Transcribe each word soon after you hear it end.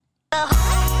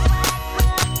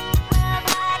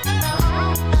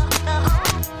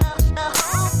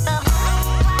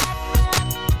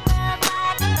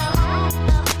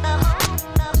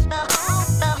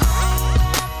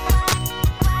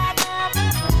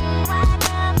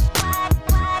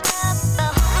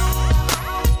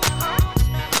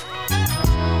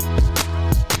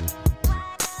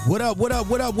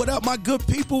What up, my good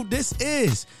people? This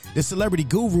is the celebrity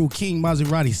guru, King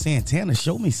Maserati Santana.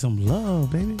 Show me some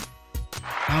love, baby.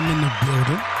 I'm in the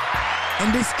building.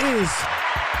 And this is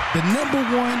the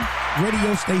 #1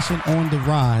 radio station on the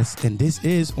rise. And this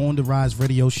is On the Rise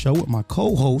Radio Show with my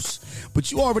co-host.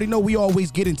 But you already know we always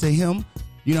get into him.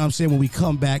 You know what I'm saying? When we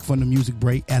come back from the music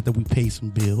break after we pay some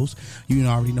bills, you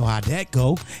already know how that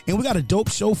go. And we got a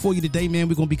dope show for you today, man.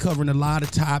 We're going to be covering a lot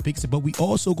of topics, but we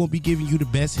also going to be giving you the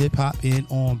best hip-hop and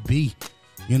R&B.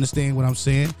 You understand what I'm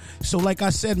saying? So like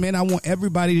I said, man, I want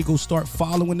everybody to go start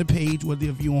following the page, whether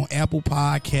if you're on Apple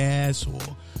Podcasts or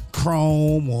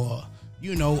Chrome or,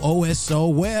 OSO,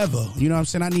 wherever. You know what I'm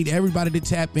saying? I need everybody to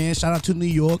tap in. Shout out to New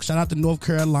York. Shout out to North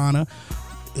Carolina.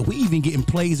 We even getting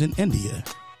plays in India.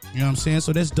 You know what I'm saying?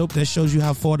 So that's dope. That shows you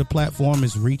how far the platform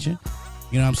is reaching.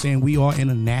 You know what I'm saying? We are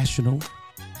international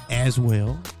as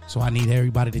well. So I need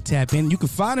everybody to tap in. You can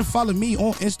find and follow me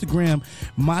on Instagram,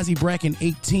 Mozzie Bracken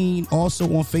 18. Also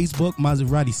on Facebook,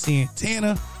 Maserati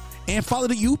Santana. And follow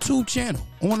the YouTube channel,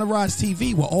 On the Rise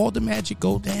TV, where all the magic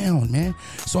go down, man.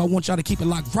 So I want y'all to keep it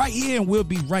locked right here, and we'll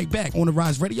be right back on the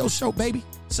Rise Radio Show, baby.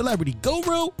 Celebrity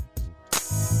Guru.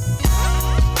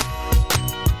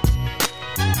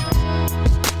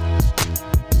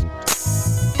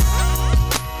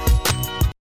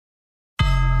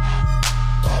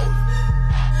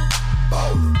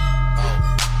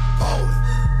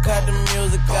 Cut the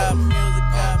music up,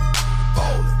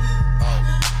 bowling,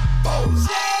 bowling.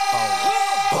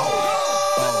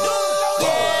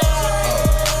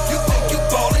 You think you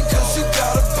ballin' cause you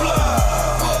got a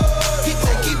block. He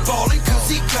think he ballin' cause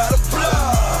he got a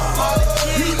block.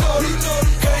 You know he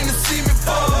came to see me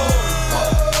ball.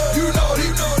 You know he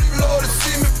Lord to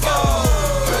see me ball.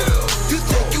 You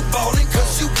think you ballin'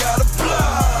 cause you got a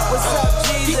block. What's up,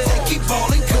 Jesus? He think he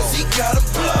ballin' cause he got a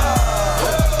block.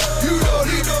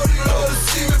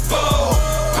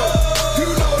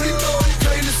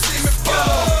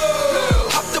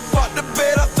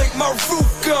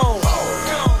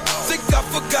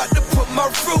 My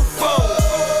roof on.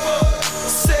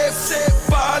 Said,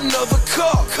 buy another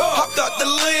car. Hopped out the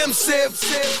limb, said,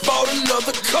 bought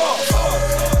another car.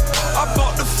 I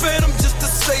bought the Phantom just to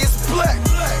say it's black.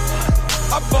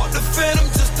 I bought the Phantom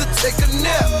just to take a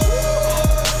nap.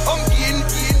 I'm getting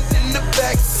in the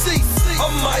back seat.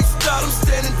 I'm iced out, I'm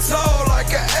standing tall like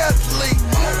an athlete.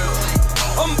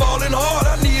 I'm ballin' hard,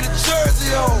 I need a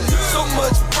jersey on. So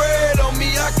much bread on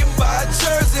me, I can buy a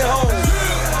jersey home.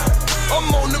 I'm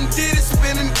on them ditties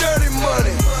spending dirty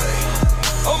money.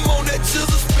 I'm on that chisel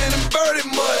spending birdie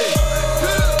money.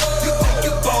 You think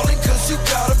you ballin' cause you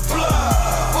got a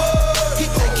block. He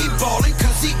think he ballin'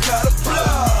 cause he got a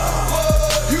block.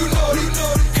 You know he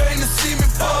came to see me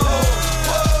ball.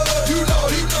 You know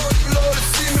he love to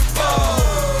see me ball.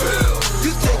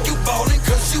 You think you ballin'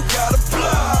 cause you got a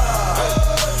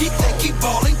block. He think he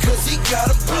ballin' cause he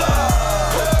got a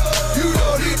block. You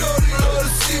know he love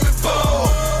to see me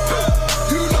ball.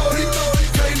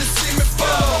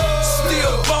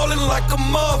 Like a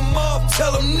mob,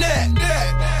 tell him that.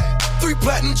 3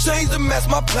 platinum chains to match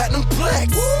my platinum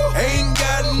plaques. Ain't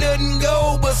got nothing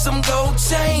gold but some gold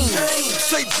chains.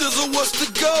 Say Jizzle, what's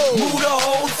the goal? Move the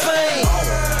whole thing.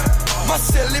 My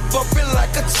celly bumping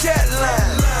like a chat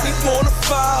line. He want a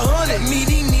 500,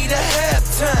 he need a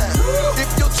halftime. If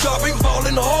your job ain't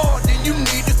ballin' hard, then you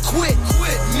need to quit.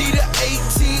 Need a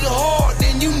 18 hard,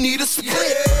 then you need a split.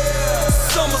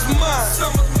 Summer's mine,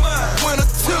 winter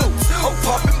too. I'm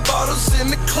popping bottles in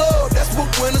the club, that's what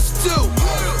winners do.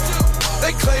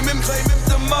 They claim him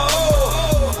to my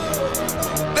old.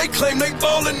 They claim they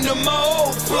ballin' to my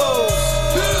old flows.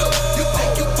 You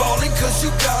think you ballin' cause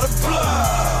you got a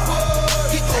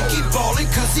block. He think he ballin'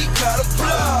 cause he got a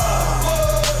block.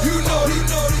 You know he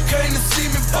came to see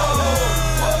me ball.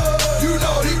 You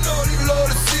know he love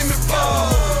to see me ball.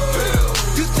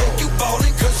 You think you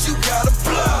ballin' cause you got a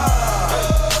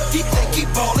block. He think he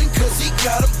ballin' cause he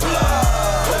got a block.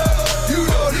 You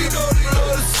know he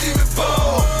love to see me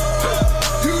ball.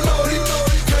 You know he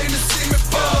came to see me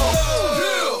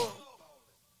ball.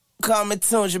 Call me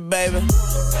Tunja, baby.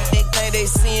 They think they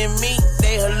seeing me,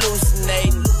 they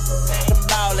hallucinating.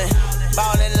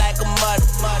 Ballin' like a mother.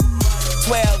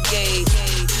 12 gauge,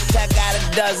 I got a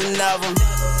dozen of them.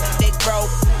 They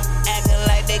broke, acting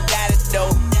like they got it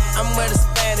though. I'm with a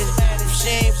Spanish, she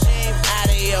ain't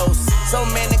So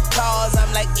many cars,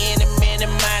 I'm like any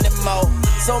more.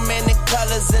 So many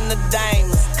colors in the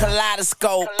diamonds,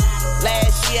 kaleidoscope.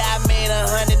 Last year I made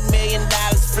 $100 million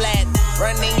flat.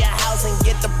 Run in your house and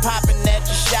get the poppin' at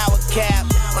your shower cap.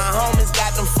 My homies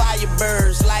got them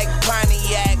firebirds like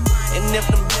Pontiac. And if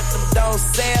them don't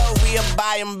sell, we'll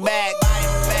buy them back.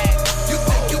 You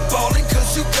think you ballin'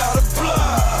 cause you got a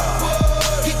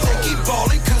block. He think he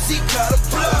ballin' cause he got a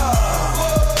block.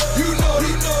 You know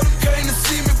he came to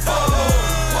see me ball.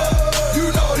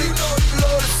 You know he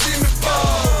love to see me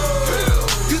ball.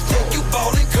 You think you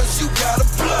ballin' cause you got a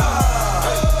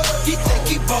block. He think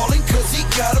he ballin' cause he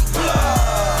got a block.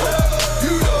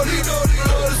 You know he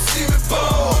love to see me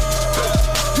ball.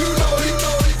 You know he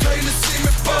came to see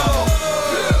me ball.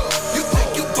 You think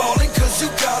you ballin' cause you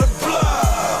got a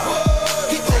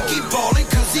block. He think he ballin'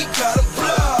 cause he got a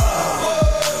block.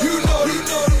 You know he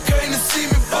came to see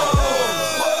me ball.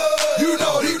 You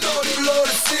know he love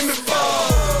to see me ball.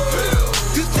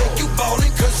 You think you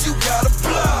ballin' cause you got a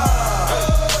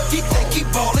block. He think he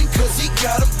ballin' cause he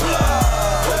got a block.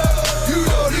 You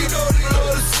know he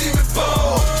love to see me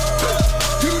ball.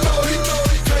 You know he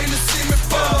came to see me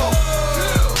ball.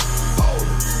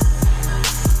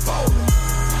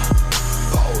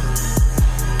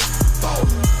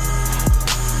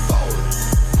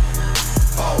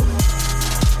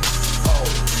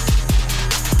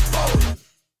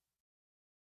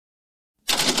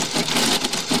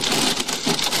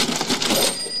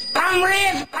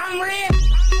 I'm red.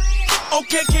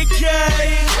 Okay, KK.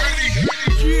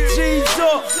 G's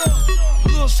up.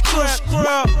 Little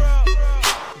scrap.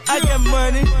 I got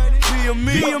money. Be a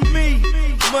me.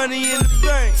 Money in the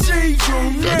bank.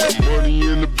 I got money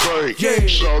in the bank. Yeah.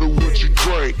 Shout out what you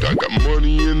drink. I got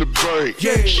money in the bank.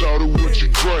 Yeah. Shout out what you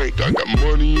drink. I got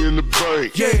money in the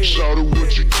bank. Yeah. Shout out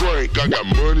what you drink. I got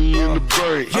money in the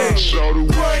bank. Yeah. Shout out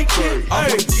what you drink.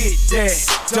 I'ma get that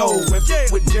dough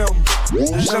and with them.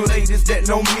 Some ladies that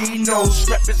know me know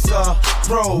strap is a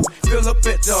pro. Fill up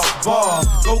at the bar,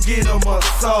 go get a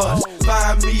massage.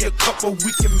 Buy me a couple,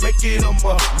 we can make it a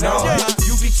massage.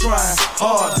 You be trying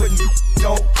hard, but you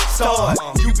don't start.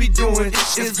 You be doing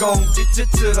this shit's gon' get you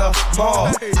to the mall.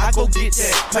 I go get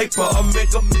that paper, a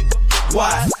mega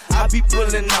why? I be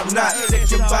pulling out knots that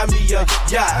can buy me a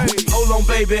yacht. Hold on,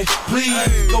 baby,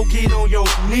 please go get on your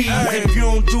knees. If you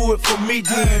don't do it for me,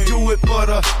 then do it for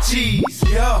the cheese.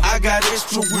 Yeah, I got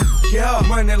extra weed. Yeah,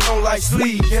 money long like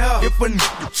sleep. Yeah, if a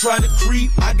try to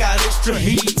creep, I got extra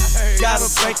heat. Got a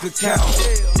bank account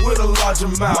with a large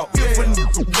amount. If a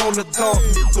wanna dump,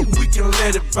 we can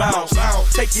let it bounce.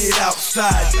 Take it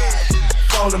outside.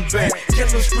 Falling back,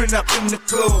 killers sprint up in the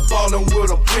club, ballin'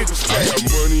 with a bigger stack. I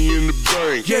got money in the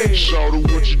bank. Yeah. Shout out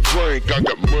what you drink. I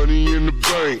got money in the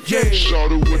bank. Yeah.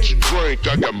 Shout out what you drink.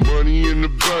 I got money in the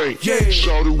bank. Yeah.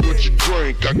 Shout out what you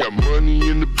drink. I got money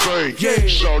in the bank. Yeah.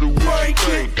 Shout out what you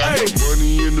drink. I got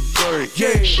money in the bank.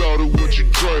 Yeah. Shout out what you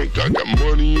drink. I got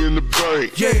money in the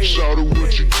bank. Yeah. Shout out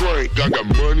what you drink. I got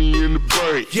money in the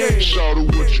bank. Yeah. Shout out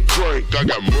what you drink. I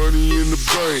got money in the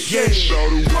bank. Yeah.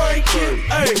 Shout out what you drink.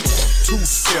 Hey.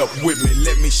 Two-step with me,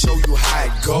 let me show you how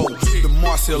it go. The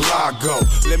Marcelago,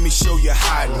 let me show you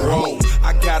how it roll.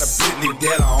 I got a Bentley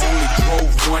that I only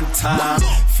drove one time.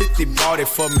 50 bought it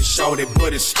for me, shorty,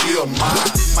 but it's still mine.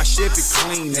 My Chevy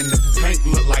clean and the paint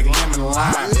look like lemon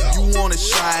lime. You wanna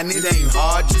shine, it ain't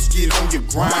hard, just get on your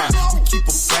grind. We keep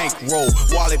a bankroll,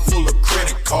 wallet full of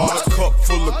credit cards, cup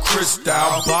full of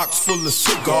Cristal, box full of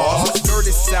cigars.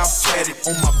 Dirty South tatted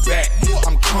on my back,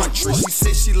 I'm country. She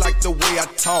said she like the way I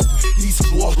talk. These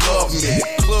boys love me.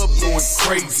 Club going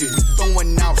crazy. We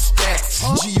throwing out stacks.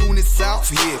 G-Units out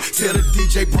here. Tell the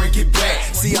DJ bring it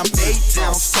back. See, I'm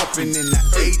A-Town stomping in the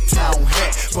A-Town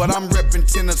hat. But I'm reppin'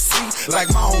 Tennessee like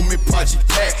my homie Project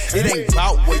Pat. It ain't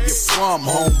about where you from,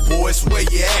 homeboy. It's where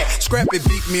you at. Scrappy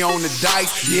beat me on the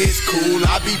dice. Yeah, it's cool.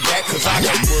 I'll be back cause I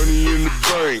got money in the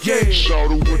bank. Yeah.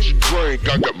 Shout out what you drink.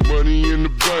 I got money in the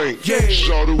bank. Yeah.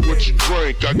 Shout out what you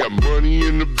drink. I got money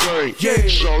in the bank. Yeah.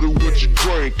 Shout out what you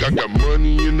drink. I got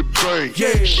money in the bank.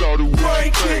 Yeah. Shout out what you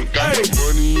drink. I got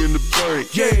money in the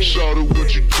bank. Yeah. Shout out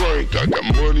what you drink. I got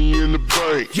money in the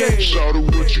bank. Yeah. Shout out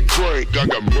what you drink. I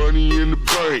got money in the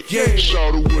bank. Yeah.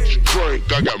 Shout out what you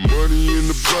drink. I got money in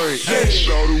the bank. Yeah.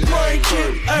 Shout out what you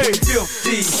drink. Hey,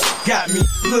 50 got me,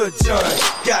 Lil John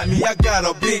got me. I got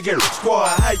a bigger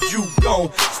squad. How you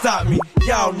gon' stop me?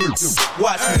 Y'all need to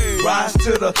watch me rise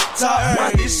to the top.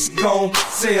 My ish gon'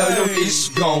 sell, your ish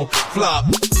gon' flop.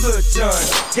 Lil John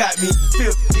got me,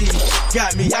 50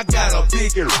 got me. I got a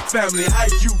bigger family. How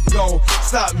you gon'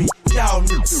 stop me? y'all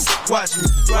new. Watch me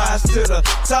rise to the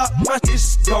top. My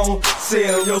ish gon'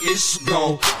 sell, your ish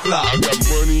gon' fly. I got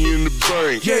money in the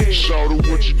bank. Yeah. Shout out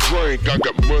what you drink. I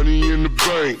got money in the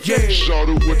bank. Yeah. Shout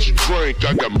out what you drink.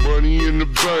 I got money in the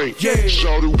bank. Yeah.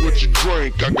 Shout out what you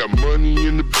drink. I got money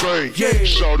in the bank. Yeah.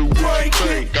 Shout out what you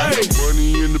think. I got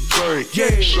money in the bank.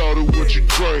 Yeah. Shout out what you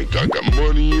drink. I got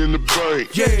money in the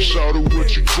bank. Yeah. Shout out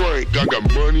what you drink. I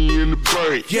got money in the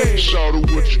bank. Yeah. Shout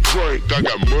out what you drink. I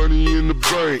got money in the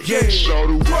bank. Yeah. Shout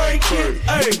out what Break you it, drink.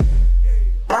 ayy.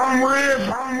 I'm red.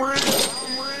 I'm red.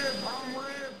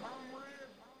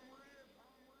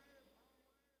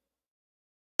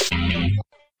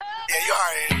 Yeah, you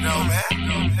already know,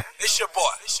 man. It's your boy,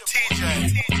 TJ.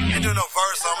 Ain't do no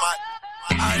verse on my.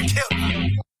 I already killed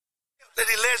him. Let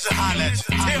the legend holler at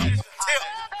you.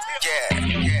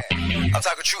 Yeah. I'm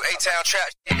talking true A-Town trap.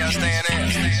 You understand that?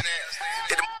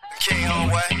 Hit the king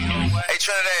homeway. Hey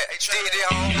Trinidad, dig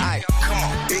it on. Aight, come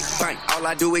on, big bank. All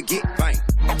I do is get bank.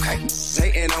 Okay,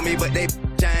 hating on me, but they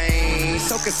change.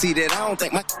 So conceited, I don't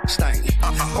think my stink.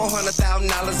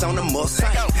 $400,000 on the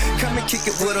Mustang. Come and kick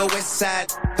it with a West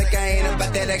Side. Think I ain't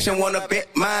about that action, wanna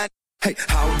bet mine. Hey,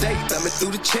 all day, thumbing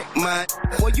through the check, mine.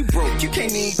 Boy, you broke, you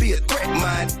can't even be a threat,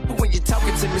 mine. But when you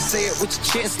talking to me, say it with your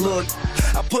chest, look.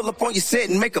 I pull up on your set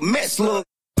and make a mess, look.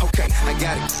 Okay, I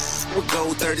got it. With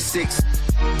gold 36.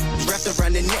 Wrapped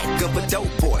around the neck of a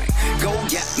dope boy. Go,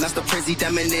 yeah, Master Prezi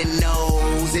diamond in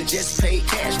nose. And just paid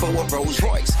cash for a Rolls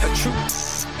Royce. A true,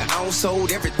 I don't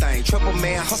sold everything. Trouble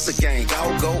man, hustle gang,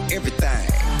 I'll go everything.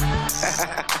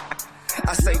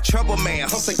 I say trouble man,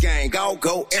 hustle gang, I'll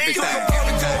go everything.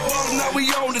 Now we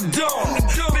on the dome.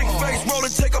 Big face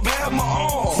rolling, take up half my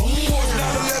arm. Porsche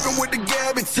 911 with the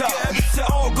Gabby top.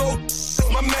 All go,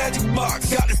 my magic box.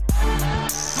 Got this,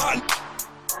 my,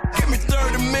 give me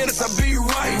 30 minutes, I'll be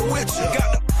right with you.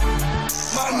 Got the,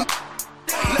 my,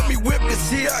 let me whip this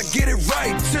here, I get it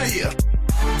right to you.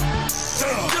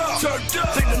 Turned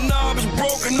up, think the knob is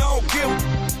broken, I don't give.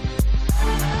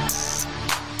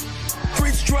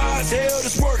 Preach dry as hell,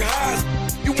 this work high.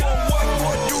 You want what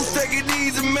for a deuce, take it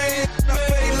easy, man. I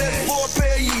pay less for a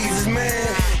pair of Yeezys,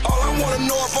 man. All I wanna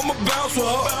know if I'm a bounce with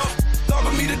her.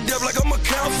 Talking me to death like I'm a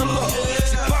counselor.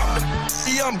 She pop the,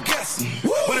 yeah, I'm guessing.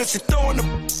 But if she throwing the,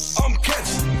 I'm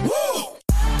catching. Woo!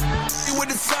 With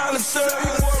the silencer,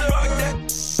 you wanna rock that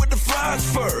with the flies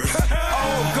first.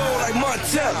 All go like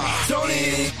Montana.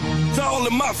 Tony, tall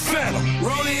in my phantom.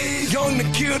 Ronnie, young to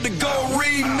kill the gold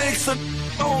remix.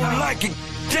 Don't like it,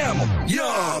 damn 'em.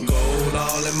 Young. Gold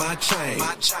all in my chain.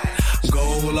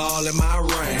 Gold all in my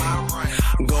ring.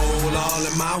 Gold all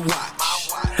in my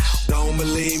watch. Don't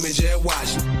believe me, just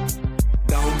watch.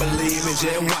 Don't believe me,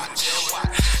 just watch.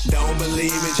 Don't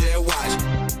believe me, just watch.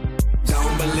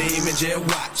 Don't believe me, just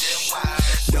watch.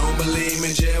 Don't believe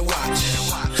me, just watch.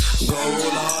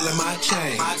 Gold all in my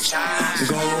chain.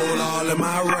 Gold all in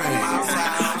my ring.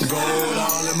 Gold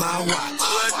all in my watch.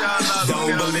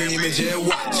 Don't believe me, just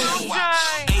watch.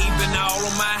 Avon all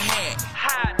on my hat.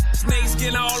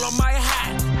 Snakeskin all on my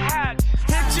hat.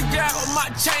 Hit your girl with my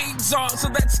chains on, so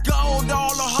that's gold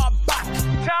all on her back.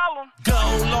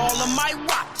 Gold all on my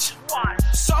watch.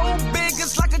 So big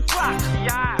it's like a clock.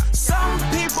 Some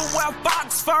people wear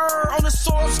fox fur. On the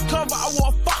source cover I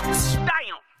wore fox.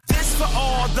 This for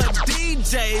all the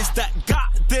DJs that got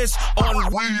this on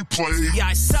replay. Yeah,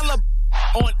 I celebrate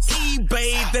on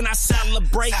eBay, then I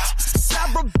celebrate.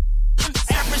 Several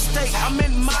every state. I'm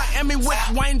in Miami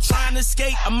with Wayne trying to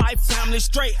skate. My family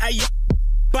straight. Ay,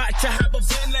 about to have a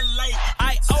ventilate.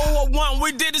 I owe a one,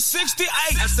 we did a 68.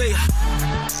 I say,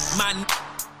 my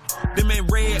them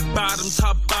ain't red bottoms,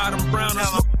 top bottom brown.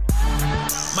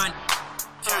 My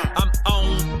I'm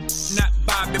on, not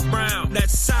Bobby Brown. That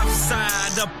south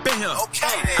side up in here.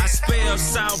 Okay. I spell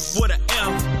south with an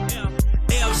F.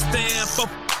 L stand for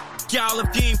y'all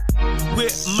if you ain't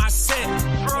with my set.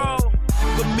 Bro,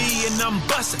 for me and I'm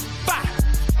bustin'.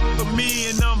 For me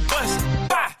and I'm bustin'.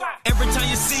 Every time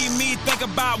you see me, think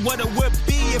about what it would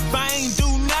be if I ain't do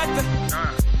nothing.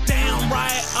 Damn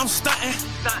right, I'm stuntin'.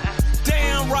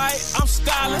 Damn right, I'm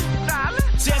styling.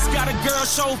 Just got a girl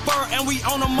chauffeur and we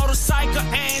on a motorcycle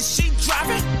and she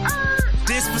driving.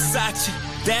 This Versace,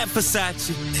 that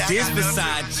Versace, this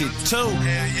Versace too.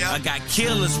 I got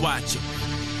killers watching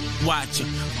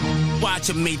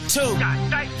me too.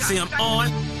 See, I'm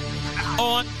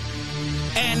on,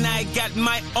 and I got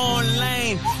my own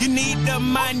lane. You need to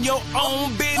mind your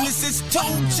own business. It's 2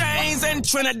 Chainz and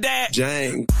Trinidad.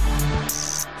 Chain.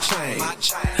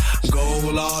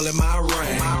 Gold all in my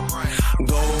ring.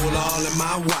 Gold all in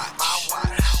my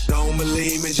watch. Don't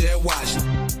believe me, just watch.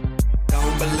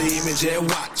 Don't believe me, just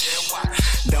watch.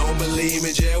 Don't believe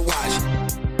me, just watch.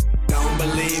 Don't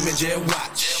believe me, just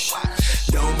watch.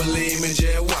 Don't believe me,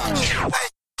 just watch. Hey,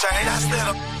 Jane, I still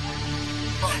up.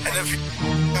 And if you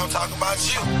I'm talking about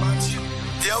you,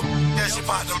 yo, yes, you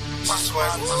about them. I swear.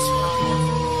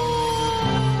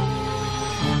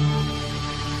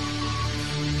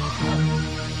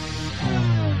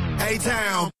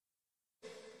 A-Town.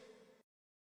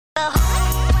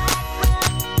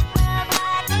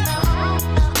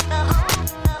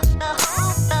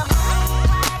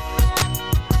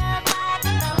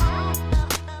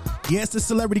 Yes, the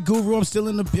Celebrity Guru. I'm still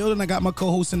in the building. I got my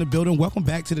co-host in the building. Welcome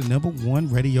back to the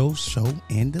 #1 radio show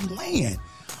in the land.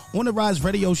 On the Rise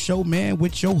Radio Show, man,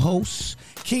 with your host,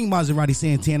 King Maserati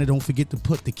Santana. Don't forget to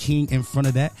put the king in front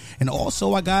of that. And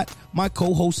also, I got my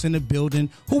co-host in the building.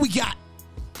 Who we got?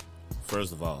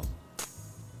 First of all,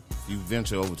 if you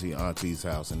venture over to your auntie's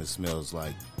house and it smells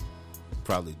like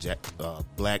probably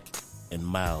black and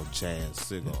mild jazz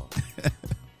cigar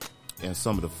and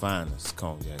some of the finest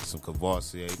cognac, some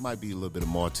Cavassier, might be a little bit of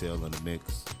Martell in the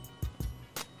mix.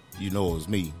 You know it was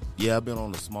me. Yeah, I've been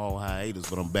on a small hiatus,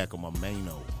 but I'm back on my main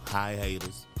old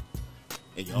hiatus.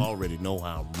 And you already know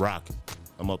how I'm rocking.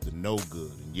 I'm up to no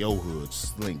good in your hood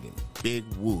slinging big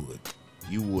wood.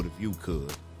 You would if you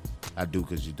could. I do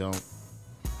because you don't.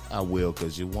 I will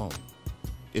because you won't.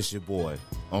 It's your boy,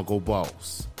 Uncle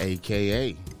Boss,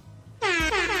 a.k.a.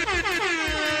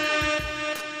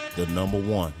 the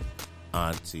 #1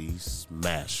 Auntie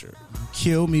Smasher.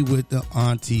 Kill me with the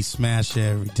Auntie Smasher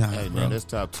every time, Hey, bro. man, that's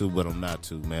top 2, but I'm not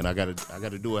 2, man. I gotta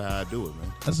do it how I do it,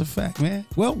 man. That's a fact, man.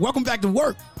 Well, welcome back to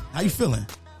work. How you feeling?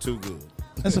 Too good.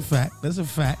 That's a fact. That's a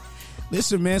fact.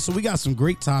 Listen, man, so we got some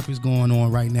great topics going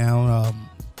on right now.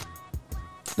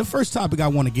 The first topic I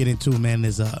want to get into, man,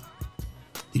 is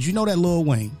did you know that Lil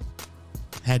Wayne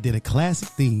did a classic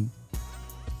theme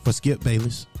for Skip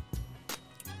Bayless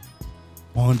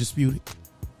on Undisputed?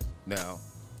 Now,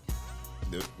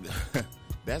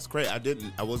 that's crazy.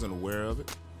 I wasn't aware of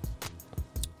it,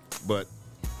 but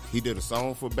he did a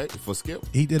song for Skip.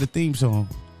 He did a theme song.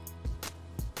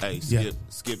 Hey,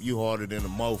 Skip, you harder than a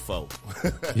mofo.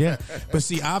 Yeah, but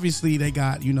see, obviously they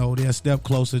got, they're a step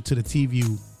closer to the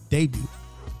TV debut,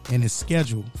 and it's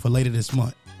scheduled for later this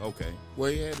month. Okay,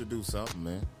 well, he had to do something,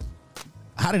 man.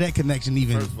 How did that connection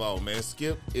even? First of all, man,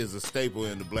 Skip is a staple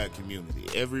in the black community.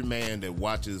 Every man that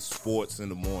watches sports in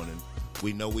the morning,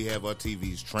 we know we have our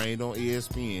TVs trained on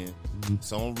ESPN. Mm-hmm.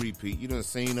 It's on repeat. You done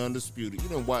seen Undisputed. You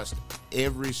done watched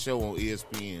every show on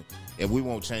ESPN, and we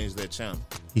won't change that channel.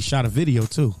 He shot a video,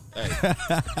 too. Hey.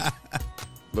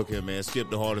 Look here, man.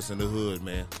 Skip the hardest in the hood,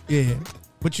 man. Yeah.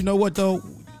 But you know what, though?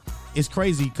 It's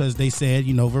crazy because they said,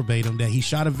 verbatim, that he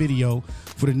shot a video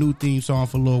for the new theme song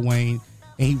for Lil Wayne,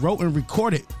 and he wrote and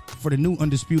recorded for the new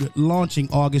Undisputed launching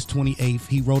August 28th.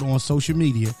 He wrote on social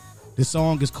media. The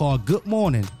song is called Good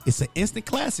Morning. It's an instant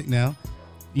classic now.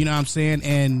 You know what I'm saying?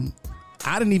 And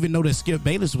I didn't even know that Skip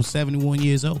Bayless was 71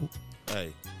 years old.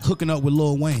 Hey. Hooking up with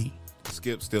Lil Wayne.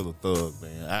 Skip's still a thug,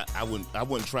 man. I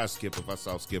wouldn't try Skip if I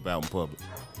saw Skip out in public.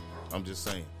 I'm just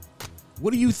saying.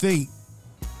 What do you think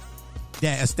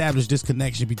that established this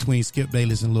connection between Skip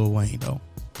Bayless and Lil Wayne, though?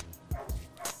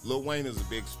 Lil Wayne is a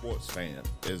big sports fan.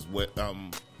 He's been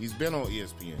on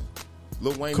ESPN.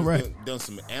 Lil Wayne Correct. has done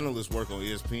some analyst work on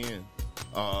ESPN.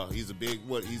 He's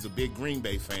a big Green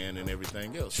Bay fan and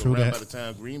everything else. So by the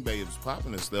time Green Bay was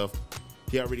popping and stuff,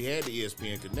 he already had the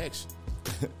ESPN connection.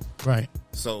 Right.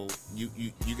 So you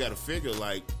got to figure,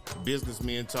 like,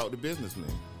 businessmen talk to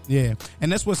businessmen. Yeah,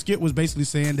 and that's what Skip was basically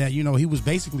saying, that he was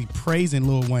basically praising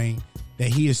Lil Wayne, that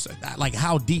he is, like,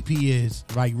 how deep he is,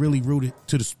 like, really rooted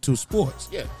to sports.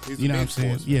 Yeah, he's you know what I'm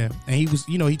saying? Yeah, and he was,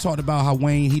 he talked about how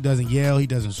Wayne, he doesn't yell, he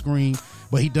doesn't scream,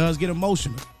 but he does get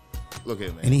emotional. Look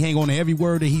at man, and he hang on to every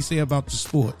word that he say about the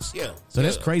sports. Yeah, so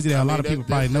that's crazy that a lot of people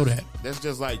probably know that. That's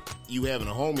just like you having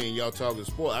a homie and y'all talking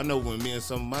sport. I know when me and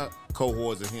some of my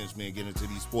cohorts and henchmen get into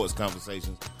these sports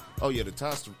conversations. Oh yeah, the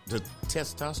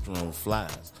testosterone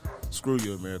flies. Screw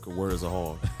you, America. Words are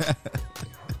hard.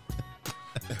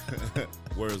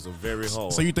 Words are very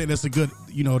hard. So you think that's a good,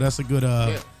 that's a good.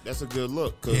 Yeah, that's a good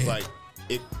look because like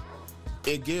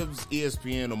it gives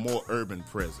ESPN a more urban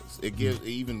presence. It gives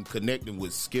even connecting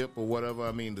with Skip or whatever.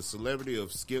 I mean, the celebrity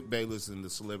of Skip Bayless and the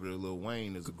celebrity of Lil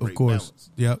Wayne is a great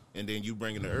balance. Yep. And then you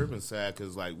bring in the urban side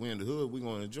because like we in the hood, we're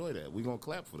gonna enjoy that. We're gonna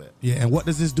clap for that. Yeah. And what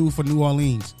does this do for New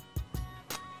Orleans?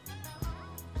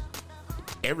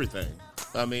 Everything.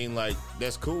 I mean, like,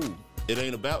 that's cool. It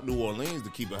ain't about New Orleans to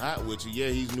keep it hot with you.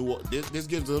 Yeah, he's New. This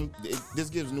gives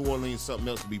New Orleans something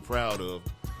else to be proud of.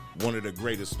 One of the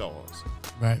greatest stars.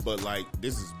 Right. But like,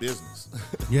 this is business.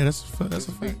 Yeah, that's a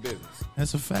fact. Business.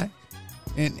 That's a fact.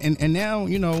 And now,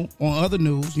 on other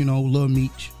news, Lil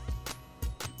Meech,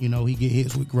 You know, he get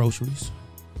hits with groceries.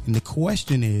 And the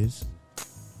question is,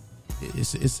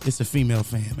 it's a female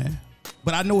fan, man.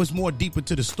 But I know it's more deeper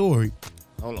to the story.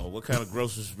 Hold on, what kind of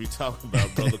groceries we talking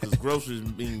about, brother? Because groceries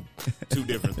mean two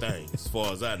different things, as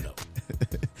far as I know.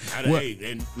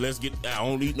 And let's get. I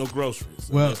don't eat no groceries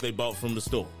unless they bought from the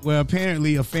store. Well,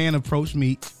 apparently a fan approached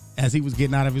me as he was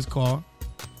getting out of his car,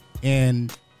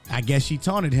 and I guess she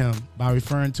taunted him by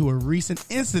referring to a recent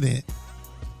incident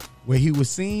where he was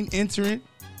seen entering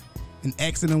and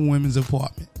exiting a woman's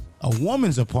apartment. A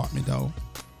woman's apartment, though.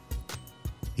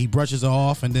 He brushes her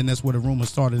off, and then that's where the rumor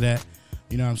started at.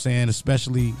 You know what I'm saying?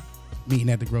 Especially meeting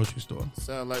at the grocery store.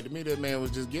 Sound like to me that man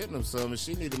was just getting him something, and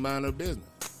she need to mind her business.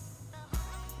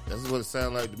 That's what it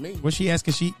sounded like to me. Well, she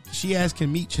asking she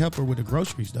asking Meech help her with the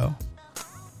groceries, though.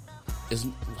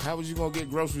 How was you gonna get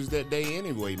groceries that day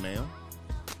anyway, ma'am?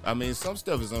 I mean, some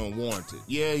stuff is unwarranted.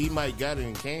 Yeah, he might got it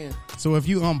and can. So if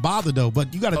you unbothered though,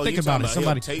 but you got to think about it.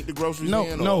 Somebody take the groceries.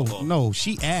 No.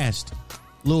 She asked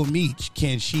Lil Meech,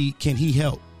 can he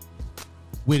help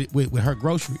with her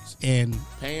groceries and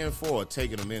paying for or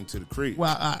taking them into the crib?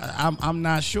 Well, I'm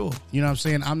not sure. You know what I'm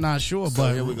saying? I'm not sure. So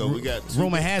but here we go. We got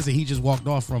rumor has it he just walked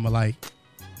off from her. Like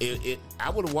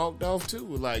I would have walked off too.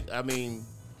 Like, I mean,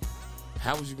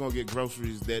 how was you gonna get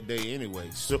groceries that day anyway?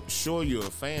 Sure, you're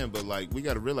a fan, but like, we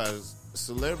got to realize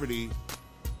celebrity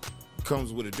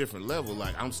comes with a different level.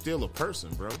 Like, I'm still a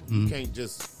person, bro. You can't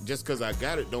just because I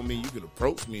got it don't mean you can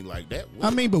approach me like that.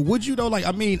 I mean, but would you though? Like,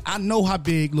 I mean, I know how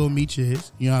big Lil Meech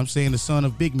is. You know what I'm saying? The son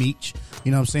of Big Meech. You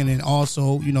know what I'm saying? And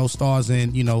also, you know, stars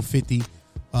in, 50,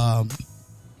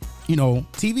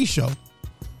 TV show,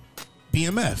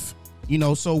 BMF. You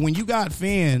know, so when you got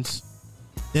fans,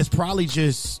 that's probably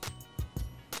just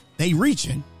they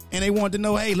reaching and they want to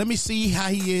know, hey, let me see how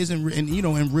he is in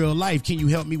real life. Can you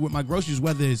help me with my groceries?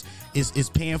 Whether it's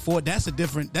paying for it, that's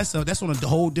on a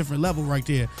whole different level right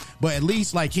there. But at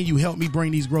least, like, can you help me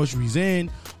bring these groceries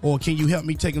in, or can you help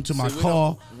me take them to my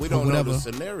car? We don't know the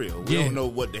scenario. We don't know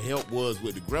what the help was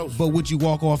with the groceries. But would you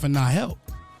walk off and not help?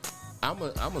 I'm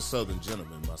a Southern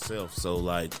gentleman myself, so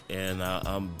like, and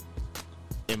I'm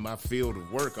in my field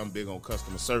of work. I'm big on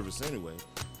customer service anyway.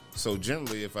 So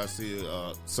generally, if I see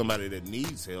somebody that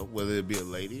needs help, whether it be a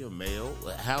lady, a male,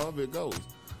 however it goes,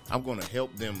 I'm going to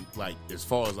help them, like, as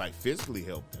far as, like, physically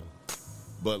help them.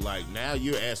 But, like, now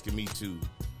you're asking me to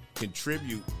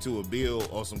contribute to a bill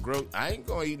or some growth. I ain't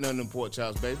going to eat none of them pork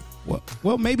chops, baby.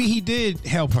 Well, maybe he did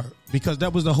help her, because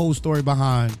that was the whole story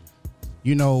behind,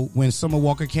 when Summer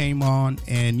Walker came on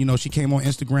and, she came on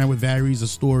Instagram with various of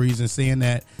stories and saying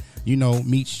that,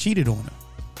 Meech cheated on her.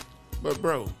 But,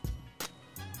 bro,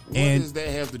 what does that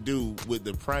have to do with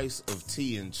the price of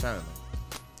tea in China?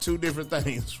 Two different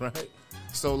things, right?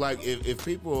 So, like, if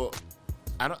people,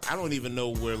 I don't even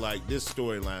know where, like, this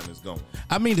storyline is going.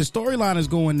 I mean, the storyline is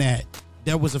going that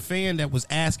there was a fan that was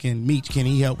asking Meech, can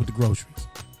he help with the groceries?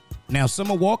 Now,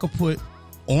 Summer Walker put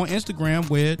on Instagram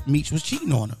where Meech was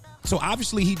cheating on her. So,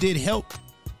 obviously, he did help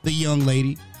the young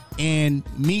lady, and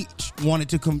Meech wanted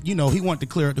to, he wanted to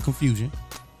clear up the confusion.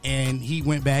 And he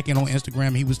went back and on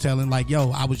Instagram, he was telling, like,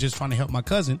 yo, I was just trying to help my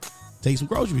cousin take some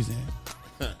groceries in.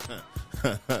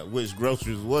 Which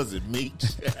groceries was it,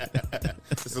 Meech?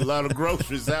 There's a lot of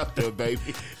groceries out there,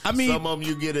 baby. I mean, some of them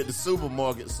you get at the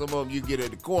supermarket, some of them you get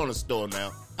at the corner store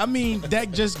now. I mean,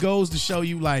 that just goes to show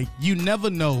you, like, you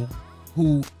never know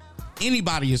who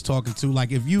anybody is talking to.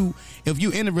 Like, if you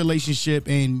in a relationship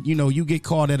and you get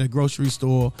caught at a grocery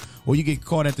store, or you get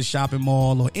caught at the shopping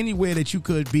mall, or anywhere that you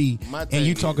could be, and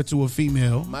you talking to a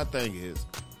female. My thing is,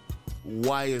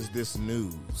 why is this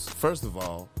news? First of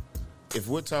all, if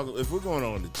we're going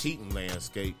on the cheating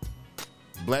landscape,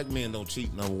 black men don't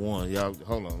cheat. Number one, y'all,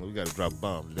 hold on, we got to drop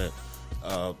bombs. That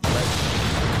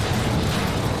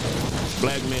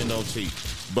black men don't cheat,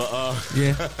 but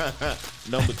yeah.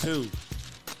 Number two.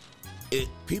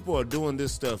 People are doing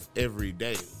this stuff every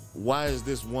day. Why is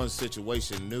this one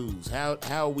situation news? How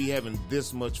are we having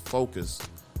this much focus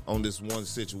on this one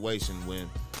situation when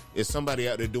it's somebody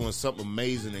out there doing something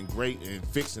amazing and great and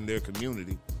fixing their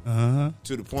community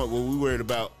to the point where we worried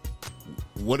about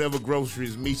whatever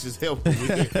groceries Meech is helping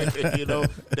with?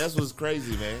 That's what's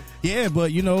crazy, man. Yeah,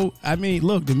 but I mean,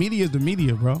 look, the media is the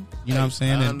media, bro. You know what I'm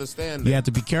saying? I understand that. You have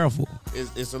to be careful.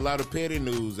 It's a lot of petty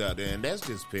news out there, and that's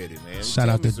just petty, man. Shout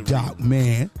out to Doc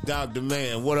Man. Doc the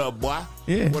Man. What up, boy?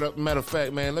 Yeah. What up? Matter of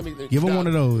fact, man, let me give him one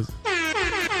of those.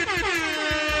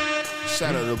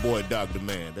 Shout out to the boy Doc the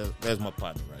Man. That's my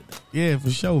partner right there. Yeah,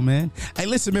 for sure, man. Hey,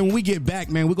 listen, man, when we get back,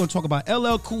 man, we're going to talk about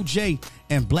LL Cool J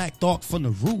and Black Thought from the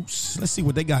Roots. Let's see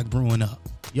what they got brewing up.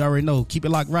 You already know. Keep it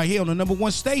locked right here on the number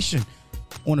one station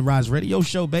on the Rise Radio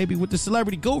Show, baby, with the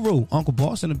celebrity guru, Uncle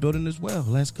Boss in the building as well.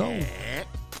 Let's go. Yeah.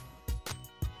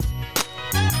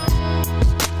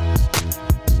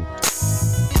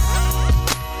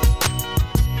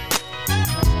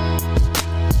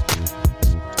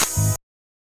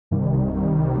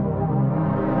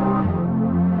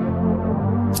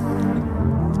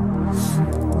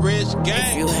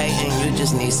 If you hating, you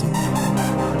just need some.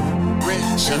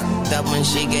 She f***ed up when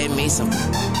she gave me some.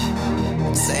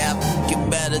 Say I f*** you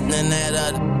better than that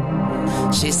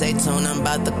other. She say, Tune, I'm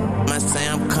about to I say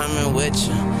I'm coming with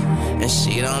you. And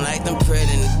she don't like them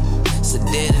pretty, so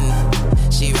didn't.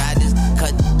 She ride this,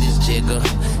 cut this jiggle.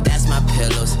 That's my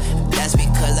pillows. That's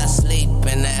because I sleep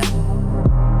in that.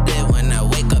 Then when I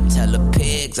wake up, tell the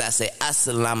pigs, I say,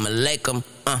 Assalamu alaikum.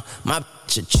 My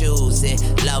bitch will choose it.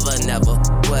 Lover never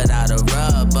without a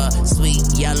rubber. Sweet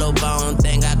yellow bone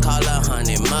thing, I call her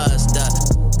honey mustard.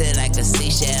 Sit like a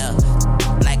seashell,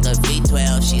 like a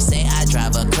V12. She say I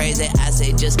drive her crazy. I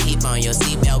say just keep on your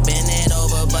seatbelt. Bend it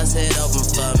over, bust it open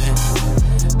for me.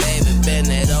 Baby, bend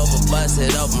it over, bust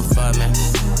it open for me.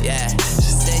 Yeah,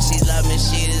 she say she love me,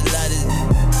 she just love this.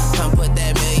 Come put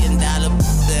that $1 million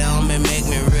on me, make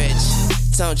me rich.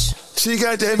 Don't you? She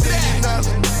got that $1 million,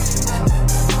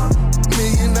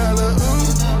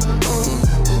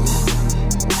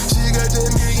 She got that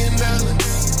 $1 million,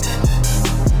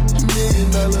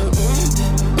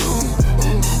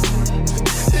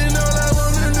 And all I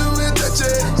wanna do is touch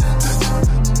it,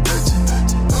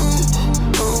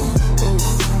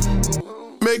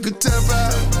 Make her tap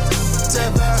out,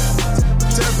 tap out,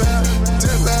 tap out,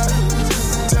 tap out,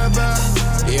 tap out.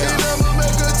 Yeah. And I'ma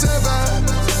make her tap out,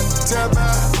 tap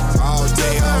out. All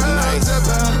day, all night. Tap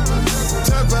out,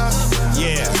 tap out.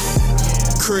 Yeah.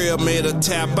 Crib made her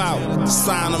tap out.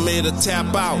 Signer made her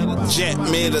tap out. Jet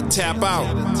made her tap out.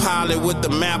 Pilot with the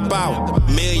map out.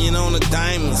 Million on the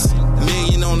diamonds.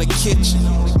 Million on the kitchen.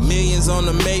 Millions on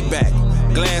the Maybach.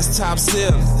 Glass top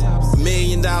ceiling. $1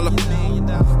 million.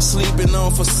 Sleeping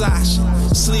on Versace.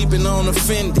 Sleeping on a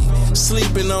Fendi.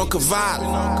 Sleeping on Cavalli.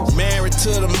 Married to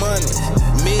the money.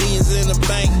 Millions in the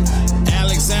bank.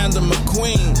 Alexander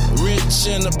McQueen. Rich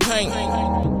in the paint.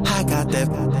 I got that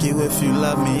you if you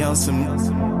love me on some.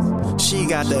 She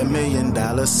got that $1 million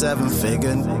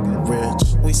 7-figure rich.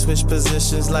 We switch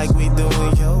positions like we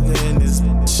doing yoga in this.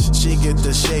 She get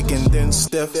the shake and then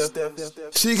stiff.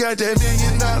 She got that $1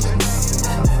 million, $1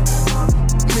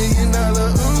 million,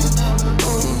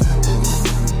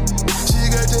 She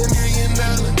got that $1 million,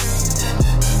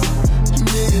 $1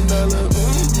 million,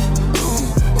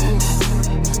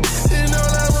 And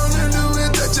all I wanna do is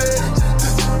touch it.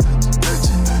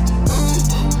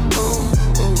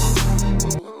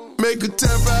 Make her tap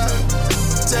out,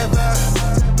 tap out,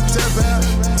 tap out,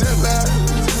 tap out,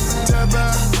 tap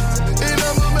out. And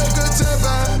I'ma make her tap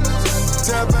out,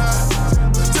 tap out,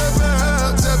 tap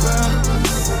out, tap out,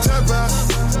 tap out.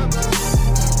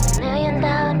 $1 million,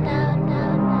 $1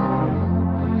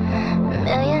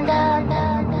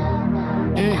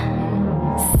 million.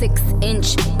 6-inch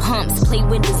pumps, play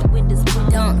with his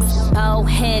dunks. Bald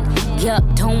head, yup,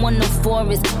 don't want no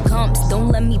Forrest Gumps. Don't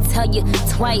let me tell you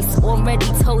twice, already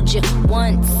told you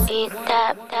once.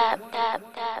 Tap, tap, tap,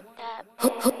 tap, tap. Who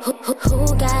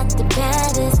got the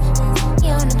baddest?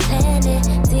 You on the planet.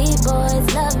 These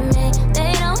boys love me,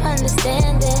 they don't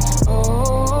understand it.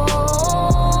 Oh,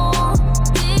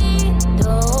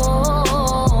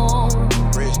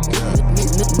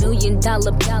 $1 million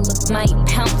might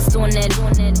pounce on that.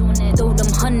 Throw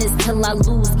them hundreds till I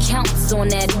lose counts on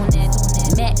that.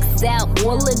 Max out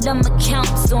all of them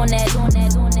accounts on that. $1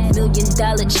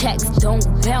 million checks don't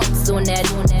bounce on that.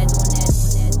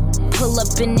 Pull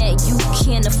up in that, you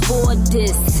can't afford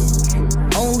this.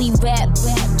 Only rap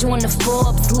on the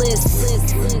Forbes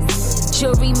list.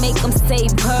 Jury make them say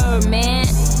purr, man.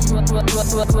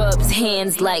 Rubs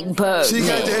hands like bird. She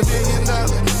got that $1 million,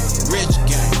 Rich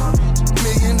gang. $1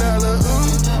 million,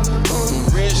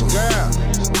 Rich girl.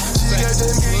 She got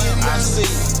that $1 million, I see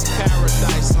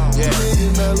paradise on. Yeah.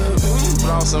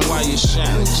 Flossing while you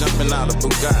shining, jumping out of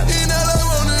Bugatti. And all I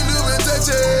wanna do is touch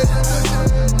it.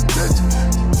 Touch it,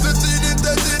 touch it,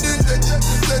 touch it,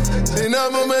 touch it. And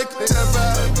I'ma make it tap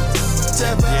out,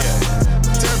 tap out,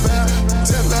 tap out,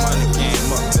 tap out, Money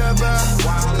came up. tap out.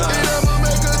 And I'ma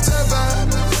make it tap out,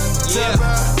 tap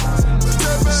out,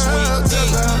 tap out,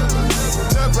 tap out,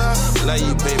 tap out. Love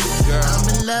you, baby girl. I'm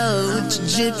in love with your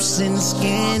drips in the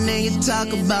skin, and you talk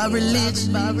about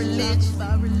religion.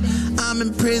 I'm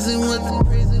in prison with,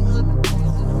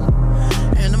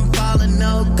 and I'm falling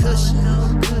no cushion.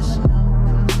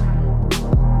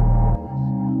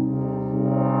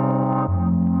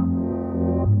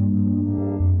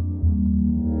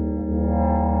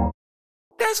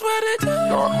 That's what it do.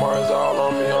 Dark Mars all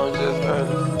on me, I'm just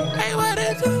honest. Hey, what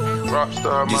it do?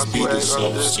 Rockstar, my swag, I'm just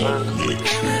honest. Hey,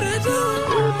 what it do?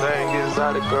 Everything is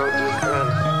out of go, just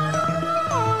honest.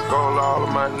 Gold all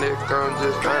on my neck, I'm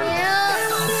just honest.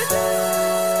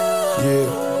 Yeah,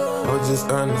 I'm just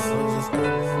honest.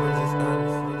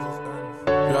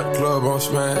 Got the club on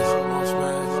smash.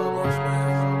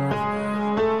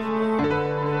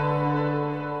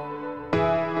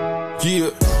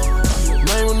 Yeah,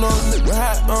 name of no nigga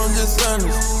hot, I'm just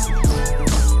honest.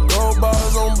 Gold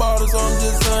bars on bottles, I'm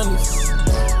just honest.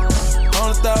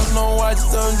 100,000 on watches,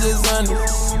 I'm just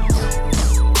honest.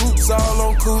 Coops all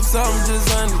on coops, I'm just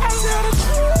honest.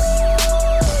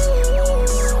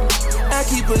 I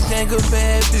keep a gang of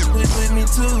bad bitch with me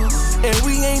too. And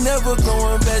we ain't never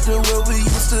going back to what we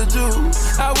used to do.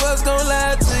 I was gon'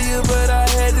 lie to you, but I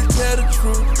had to tell the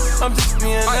truth. I'm just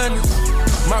being honest.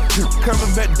 My crew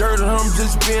coming back dirty, I'm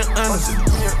just being honest.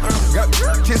 Got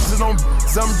kisses on,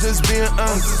 I'm just being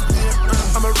honest.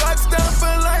 I'm a rock star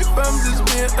for life, I'm just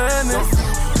being honest.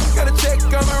 Got a check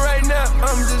coming right now,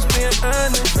 I'm just being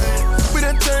honest. We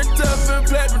done turned tough and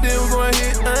platinum, then we gon'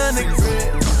 hit honest.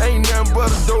 Ain't nothing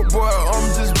but a dope boy, I'm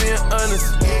just being honest.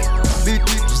 These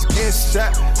just getting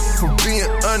shot for being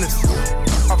honest.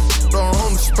 I f***ed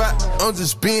on the spot, I'm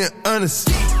just being honest.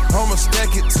 I'ma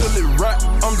stack it till it rot,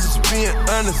 I'm just being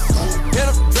honest. And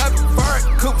I'm driving foreign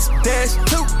coops, dash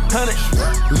 200.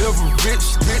 Live a rich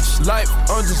life,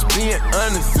 I'm just being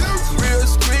honest. Real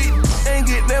street, ain't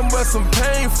get nothing but some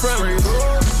pain from it.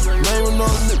 Name of no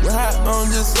nigga hot,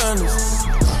 I'm just honest.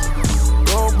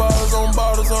 Gold bars on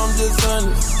bottles, I'm just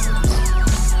honest.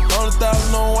 100,000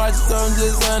 on watches, I'm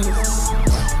just honest.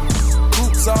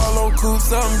 Coops all on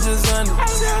coops, I'm just honest.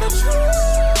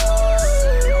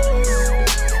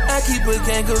 I keep a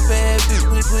gang of bad bitch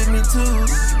with me too.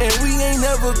 And we ain't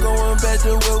never going back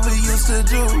to what we used to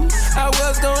do. I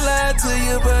was gon' lie to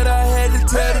you, but I had to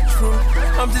tell the truth.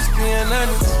 I'm just being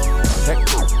honest. That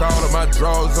cook all of my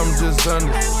drawers, I'm just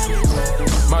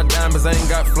honest. My diamonds ain't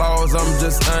got flaws, I'm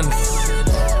just honest.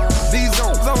 These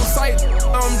zones on sight,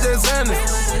 I'm just honest.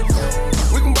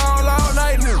 We can ball all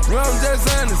night, I'm just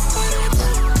honest.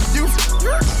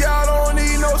 Y'all don't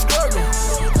need no struggle.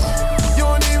 You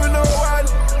don't even know why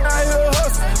I here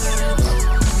hustle.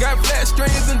 Got flat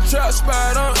strings and trap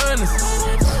spot, I'm honest.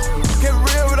 Get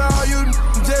real with all you,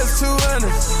 just too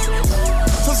honest.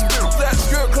 To some flat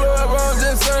strip club, I'm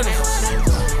just honest.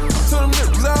 To them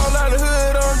niggas all out the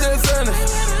hood, I'm just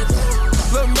honest.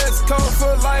 Little Mexico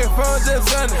for life, I'm just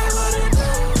honest.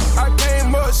 I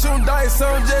came up shooting dice,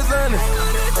 I'm just honest.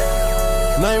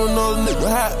 Name another nigga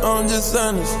hot, I'm just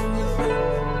honest.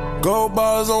 Gold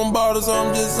bars on bottles,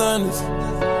 I'm just honest.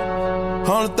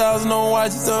 100,000 on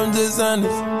watches, I'm just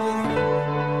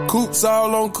honest. Coops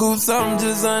all on coops, I'm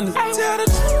just honest. Tell the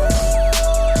truth.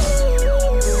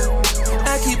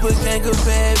 I keep a gang of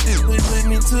bad bitch with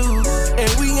me too.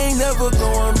 And we ain't never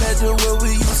going back to what we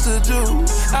used to do.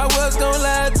 I was gon'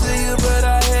 lie to you, but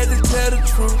I had to tell the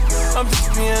truth. I'm just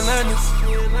being honest.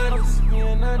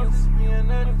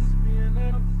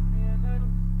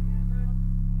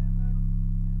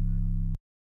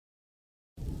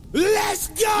 Let's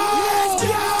go! Let's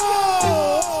go!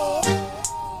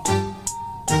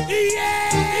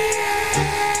 Yeah!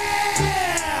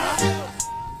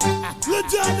 Look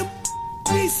down the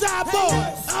Eastside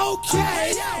Boys.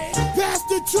 Okay.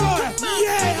 Pastor Troy.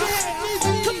 Yeah.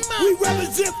 We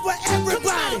represent for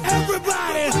everybody.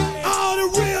 Everybody. All the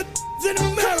real in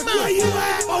America. Where you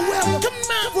at or wherever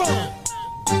from.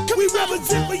 We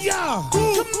represent for y'all.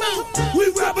 We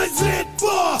represent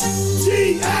for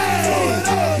GA,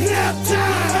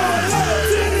 Naptown,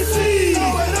 Tennessee,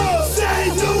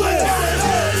 St. Louis,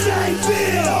 St.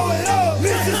 Bill,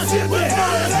 Mississippi,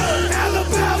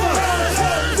 Alabama,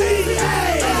 VA,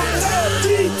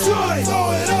 Detroit,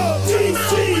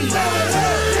 DC,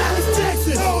 Dallas,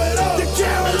 Texas, the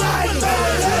Carolinas,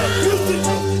 Houston,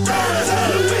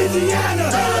 Louisiana,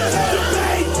 the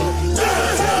Bay.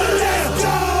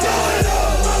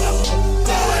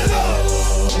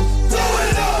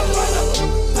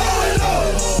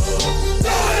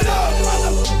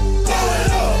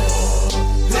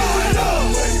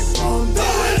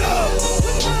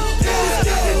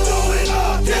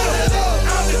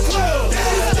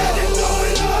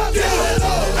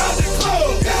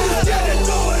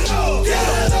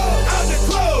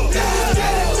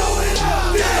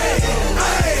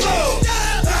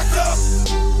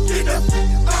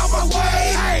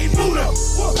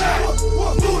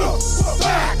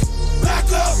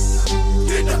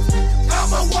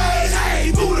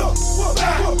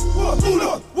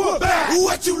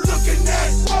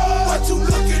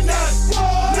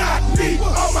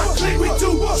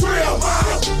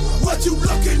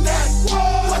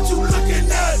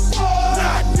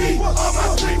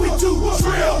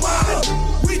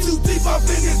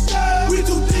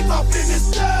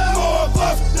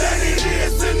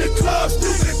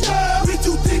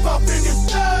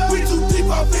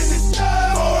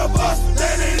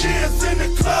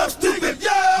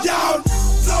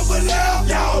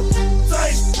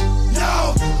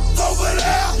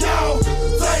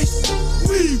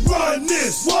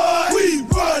 this. What? We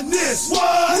run this.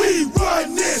 What? We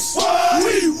run this. What?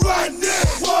 We run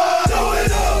this. What? Throw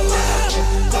it up.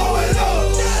 Throw it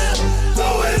up.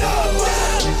 Throw it up.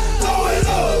 Throw it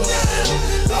up.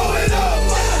 Throw it up.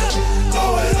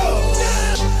 Throw it up.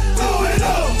 Throw it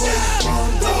up.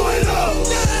 Throw it up.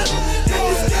 Get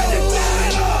this steady. Get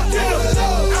it up. Get this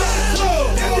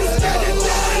steady.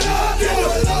 Get it up. Get this steady. Get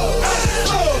it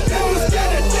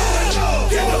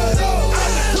up.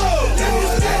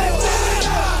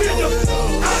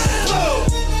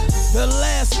 The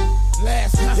last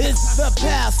it's the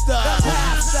pastor.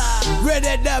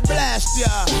 Ready to blast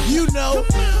ya. You know,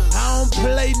 I don't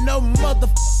play no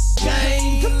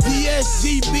game. The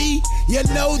SGB, you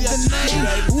know the name.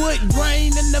 Wood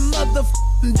grain in the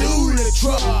dually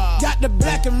truck. Got the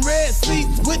black and red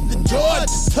seats with the Georgia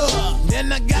tuck.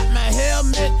 Then I got my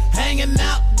helmet hanging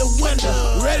out the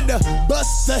window, ready to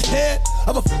bust the head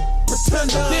of a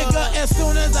pretender. Nigga, as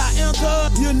soon as I enter,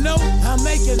 you know I'm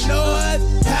making noise.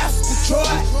 Past Detroit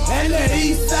and the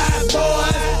East Side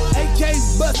boys.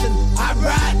 AK's bustin', I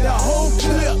ride the whole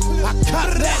clip. I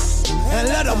cut that and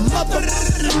let a mother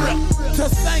rip. To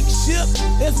sink ship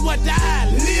is what I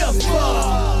live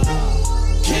for.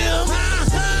 Kim,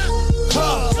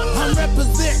 I'm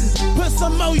representing. Put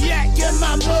some more yak in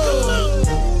my mug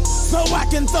so I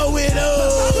can throw it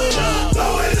up.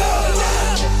 Throw it up.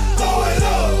 Throw it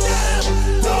up.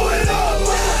 Throw it up.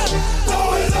 Throw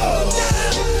it up.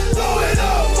 Throw it up. Throw it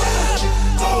up.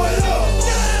 Throw it up.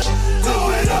 Throw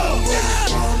it up.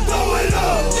 Throw it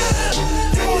up.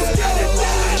 Get this steady.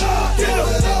 Get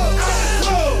it up.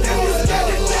 Get this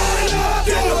steady.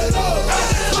 Get it up.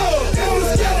 Get this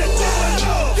steady.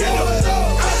 Get it up.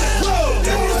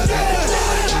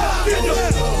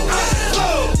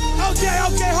 Okay,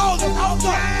 hold up.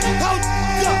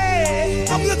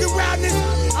 I'm looking around this.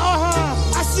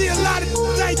 I see a lot of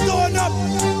they throwing up.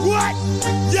 What?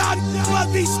 Y'all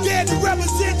must be scared to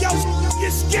represent your.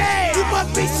 You're scared. You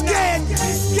must be scared. You're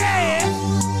scared.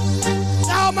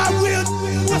 All my real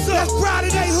that's proud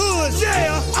of they hoods.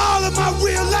 Yeah. All of my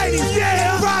real ladies.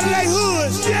 Yeah. Proud of they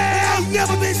hoods. Yeah. They ain't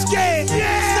never been scared.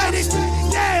 Yeah. Say this.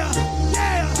 Yeah.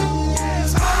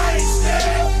 I ain't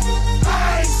scared.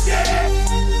 I ain't scared.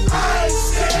 I ain't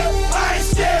scared, I ain't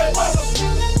scared, mother.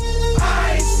 I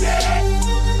ain't scared,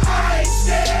 I ain't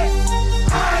scared,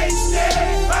 I ain't scared,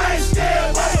 I ain't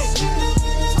scared, mother.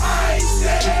 I ain't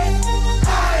scared,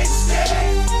 I ain't scared,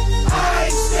 I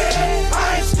ain't scared,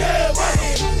 I ain't scared,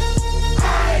 mother.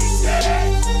 I ain't scared,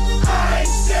 I ain't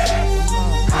scared,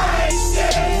 I ain't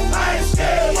scared, I ain't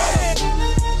scared, mother.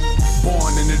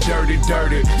 Born in the dirty,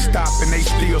 stopping, they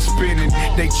still spinning.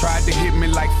 They tried to hit me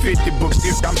like 50 books,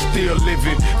 if I'm still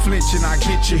living. Flinching, I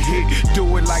get you hit. Do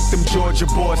it like them Georgia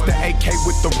boys. The AK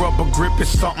with the rubber grip is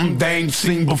something they ain't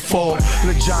seen before.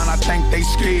 Lil John, I think they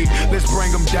scared. Let's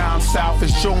bring them down south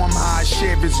and show them how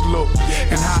Chevys look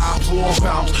and how I war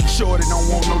bounce. Shorty don't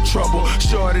want no trouble,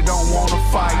 Shorty don't want to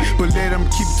fight. But let them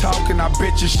keep talking, I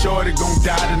bet you Shorty gon'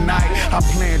 die tonight. I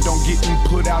planned on getting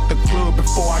put out the club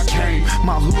before I came.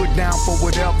 My hood down for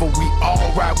whatever, we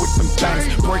all ride with them things.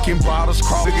 Breaking bottles,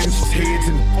 crawling against heads,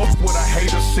 and fuck what a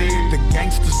hater said. The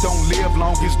gangsters don't live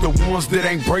long as the ones that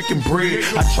ain't breaking bread.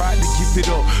 I tried to give it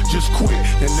up, just quit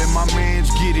and let my mans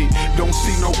get it. Don't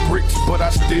see no bricks, but I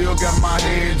still got my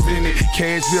hands in it.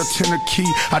 Cashville,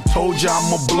 Tennessee, I told you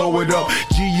I'ma blow it up.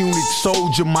 G-Unit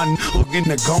soldier, my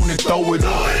nigga, gonna go and throw it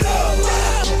up.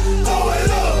 Throw it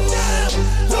up,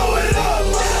 throw it up,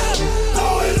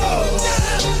 throw it up,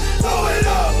 throw it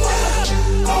up,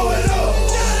 throw it up,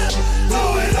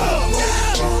 throw it up.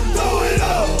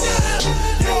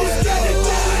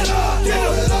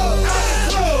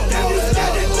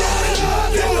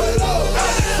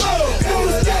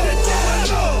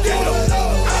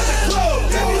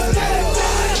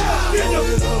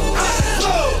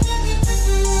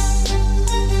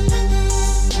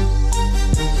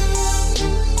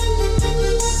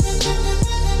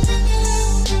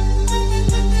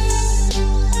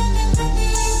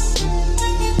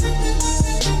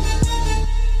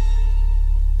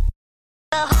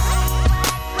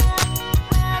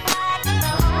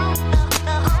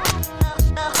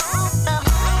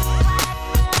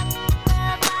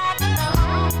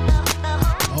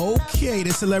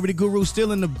 The Celebrity Guru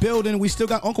still in the building. We still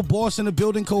got Uncle Boss in the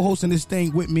building, co-hosting this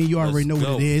thing with me. You already know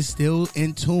what it is. Still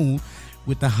in tune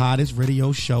with the hottest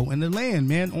radio show in the land,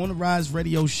 man. On the Rise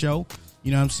radio show.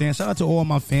 You know what I'm saying? Shout out to all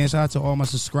my fans. Shout out to all my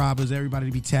subscribers. Everybody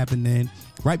to be tapping in.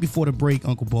 Right before the break,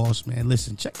 Uncle Boss, man.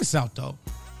 Listen, check this out, though.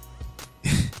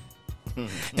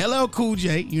 LL Cool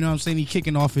J, you know what I'm saying? He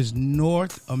kicking off his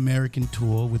North American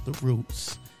tour with the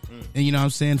Roots. And you know what I'm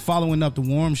saying, following up the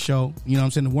warm show, you know what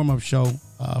I'm saying, the warm up show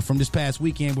from this past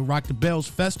weekend with Rock the Bells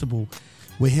Festival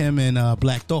with him and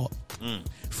Black Thought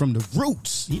from the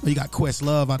Roots. You know, you got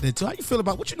Questlove out there too. How you feel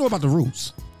about what you know about the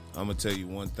Roots? I'm gonna tell you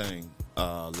one thing.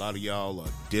 A lot of y'all are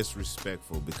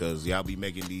disrespectful because y'all be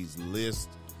making these lists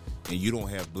and you don't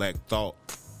have Black Thought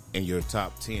in your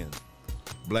top 10.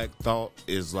 Black Thought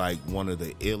is like one of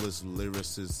the illest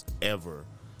lyricists ever.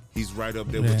 He's right up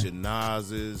there with your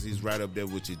Nas's. He's right up there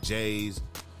with your J's.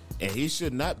 And he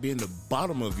should not be in the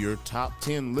bottom of your top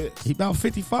 10 list. He about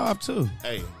 55 too.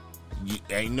 Hey,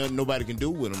 ain't nothing nobody can do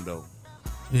with him though.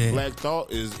 Yeah. Black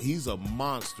Thought he's a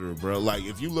monster, bro. Like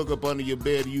if you look up under your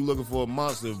bed and you looking for a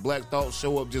monster, if Black Thought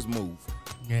show up, just move.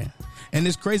 Yeah. And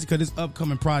it's crazy because this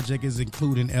upcoming project is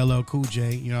including LL Cool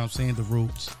J, you know what I'm saying, The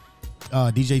Roots,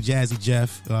 DJ Jazzy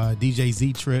Jeff, DJ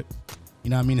Z-Trip, you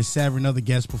know what I mean, and several other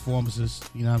guest performances,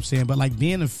 you know what I'm saying. But like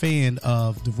being a fan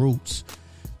of The Roots,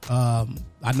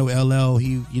 I know LL,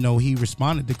 he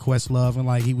responded to Questlove and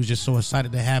like he was just so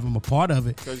excited to have him a part of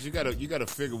it. Because you gotta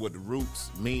figure what the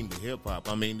Roots mean to hip hop.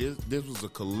 I mean, this was a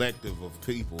collective of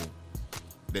people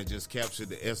that just captured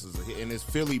the essence of it, and it's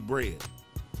Philly bred.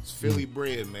 It's Philly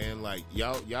bred, man. Like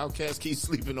y'all cats keep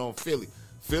sleeping on Philly.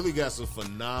 Philly got some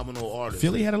phenomenal artists.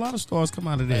 Philly had a lot of stars come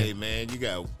out of there. Hey man,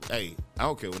 I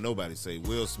don't care what nobody say.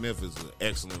 Will Smith is an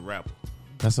excellent rapper.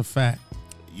 That's a fact.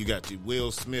 You got your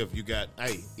Will Smith. You got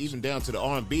even down to the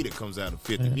R&B that comes out of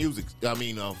 50 music. I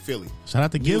mean Philly. Shout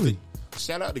out to Gilly.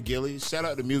 Shout out to Gilly. Shout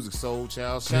out to Music Soul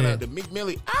Child. Shout out to Meek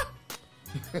Millie.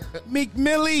 Meek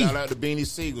Millie. Shout out to Beanie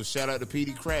Siegel. Shout out to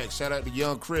Petey Crack. Shout out to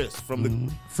Young Chris from the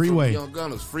Freeway. From Young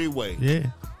Gunners Freeway.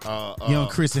 Yeah. Young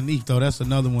Chris and Neef though. That's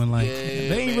another one. Like they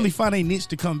ain't really find a niche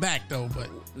to come back though. But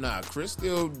nah, Chris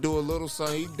still do a little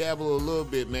something. He dabble a little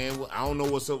bit, man. I don't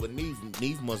know what's up with Neef.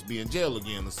 Neef must be in jail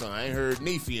again or something. I ain't heard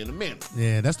Neefy in a minute.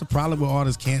 Yeah, that's the problem with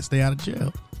artists can't stay out of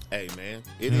jail. Hey man,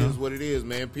 it is what it is,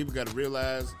 man. People got to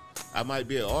realize I might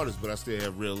be an artist, but I still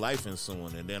have real life in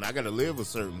someone, and then I got to live a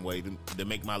certain way to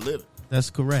make my living. That's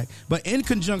correct. But in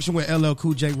conjunction with LL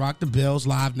Cool J, Rock the Bells,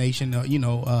 Live Nation,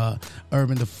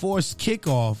 Urban, the Force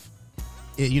kickoff,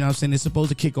 you know what I'm saying, it's supposed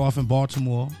to kick off in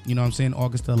Baltimore, you know what I'm saying,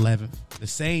 August the 11th, the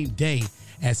same day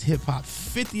as hip hop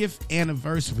 50th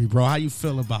anniversary, bro. How you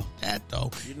feel about that,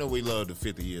 though? You know we love the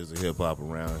 50 years of hip hop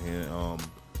around here.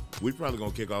 We probably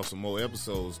gonna kick off some more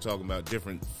episodes talking about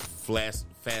different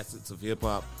facets of hip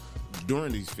hop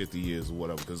during these 50 years or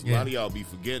whatever. Because a lot of y'all be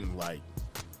forgetting, like,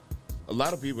 a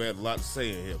lot of people had a lot to say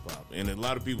in hip hop, and a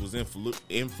lot of people was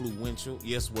influential.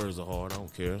 Yes, words are hard. I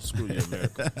don't care. Screw you,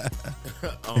 America.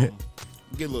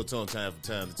 Get a little tongue time from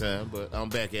time to time, but I'm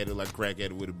back at it like crack at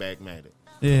it with a back magnet.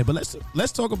 Yeah, but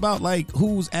let's talk about like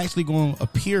who's actually going to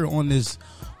appear on this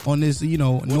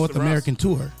North American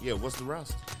tour. Yeah, what's the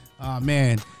roster?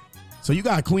 Man. So you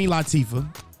got Queen Latifah.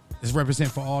 That's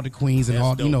represent for all the queens and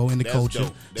all, in the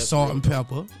culture. Salt and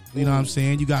Pepper. You know what I'm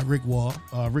saying? You got Rick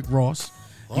Ross.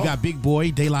 You got Big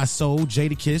Boy, De La Soul,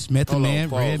 Jadakiss, Method Man,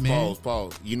 Redman.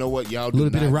 Pause. You know what? Y'all do a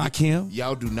little bit of Rakim.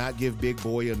 Y'all do not give Big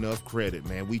Boy enough credit,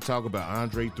 man. We talk about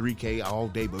Andre 3K all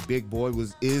day, but Big Boy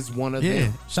is one of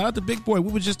them. Shout out to Big Boy.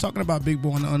 We were just talking about Big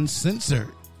Boy on the Uncensored.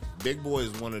 Big Boy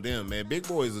is one of them, man. Big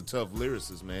Boy is a tough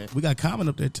lyricist, man. We got Common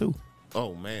up there, too.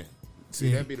 Oh, man. See,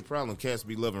 that'd be the problem. Cats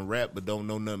be loving rap, but don't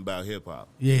know nothing about hip-hop.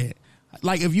 Yeah.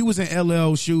 Like, if you was in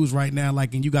LL shoes right now,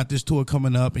 like, and you got this tour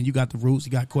coming up, and you got the Roots,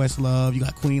 you got Questlove, you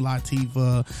got Queen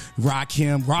Latifah,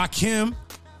 Rakim.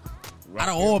 Out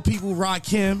of all people,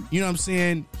 Rakim, you know what I'm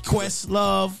saying?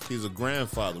 Questlove. He's a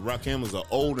grandfather. Rakim is an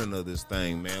olden of this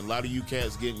thing, man. A lot of you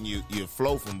cats getting your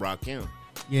flow from Rakim.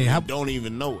 Yeah, you don't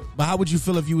even know it. But how would you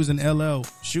feel if you was in LL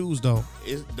shoes, though?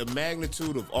 It's the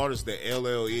magnitude of artists that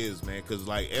LL is, man. Because,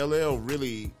 like, LL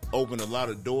really opened a lot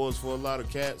of doors for a lot of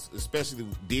cats, especially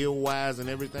deal-wise and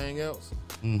everything else.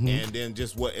 Mm-hmm. And then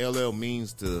just what LL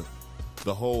means to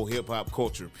the whole hip-hop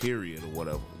culture, period, or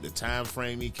whatever. The time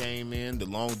frame he came in, the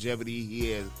longevity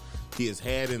he has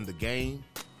had in the game.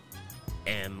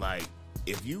 And, like,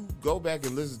 if you go back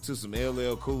and listen to some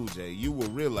LL Cool J, you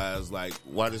will realize, like,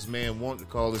 why this man wanted to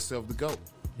call himself the GOAT.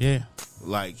 Yeah.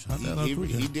 Like,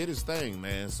 he did his thing,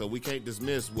 man. So we can't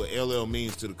dismiss what LL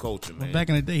means to the culture, man. Well, back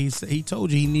in the day, he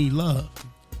told you he need love.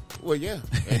 Well, yeah.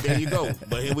 And there you go.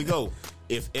 But here we go.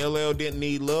 If LL didn't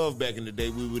need love back in the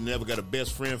day, we would never got a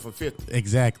best friend for 50.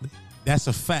 Exactly. That's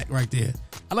a fact right there.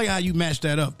 I like how you match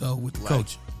that up, though, with the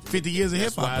culture. 50 years of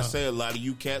hip hop. That's why I say a lot of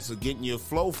you cats are getting your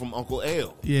flow from Uncle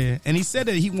L. Yeah, and he said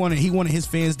that he wanted his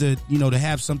fans to to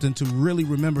have something to really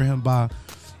remember him by.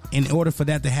 In order for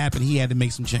that to happen, he had to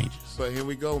make some changes. But here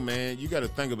we go, man. You got to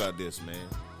think about this, man.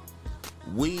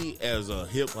 we as a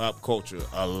hip-hop culture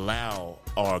allow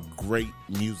our great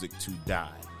music to die.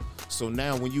 So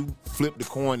now when you flip the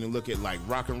coin and look at like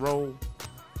rock and roll,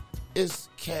 it's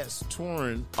cats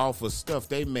touring off of stuff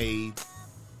they made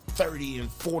 30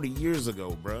 and 40 years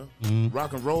ago, bro.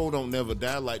 Rock and roll don't never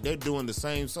die. Like, they're doing the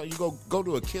same song. You go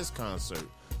to a Kiss concert.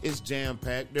 It's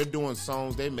jam-packed. They're doing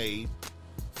songs they made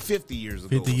 50 years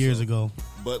ago. 50 years ago.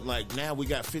 But like now we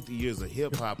got 50 years of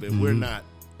hip-hop and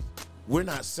we're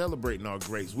not celebrating our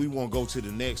greats. We won't go to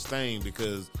the next thing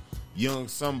because young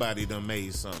somebody done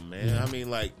made something, man. Yeah. I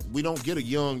mean, like, we don't get a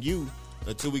young you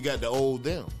until we got the old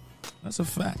them. That's a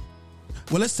fact.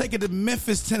 Well, let's take it to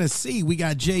Memphis, Tennessee. We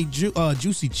got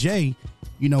Juicy J.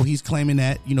 You know, he's claiming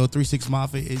that, you know, 3 6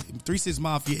 Mafia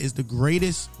is the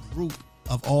greatest group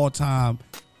of all time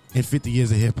in 50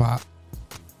 years of hip hop.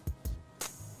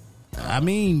 I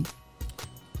mean,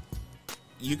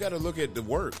 you got to look at the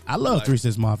work. I love 3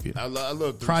 6 Mafia. I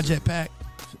love Project Pack.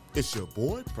 It's your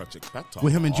boy, Project Pack.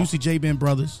 With him and Juicy J being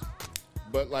brothers.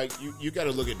 But like, you got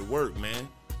to look at the work, man.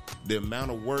 The amount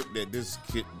of work that this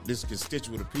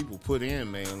constituent of people put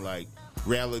in, man, like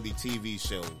reality TV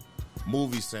show,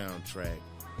 movie soundtrack,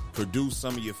 produce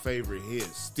some of your favorite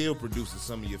hits, still producing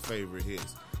some of your favorite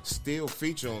hits, still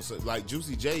feature on, like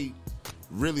Juicy J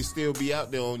really still be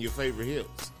out there on your favorite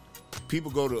hits.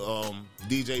 People go to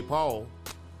DJ Paul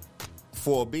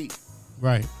for a beat.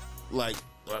 Right. Like,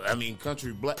 I mean,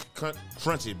 Crunchy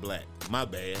Black, my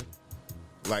bad.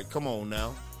 Like, come on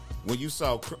now. When you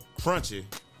saw Crunchy,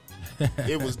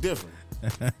 it was different.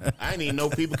 I didn't even know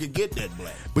people could get that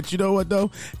black. But you know what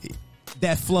though?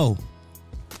 That flow.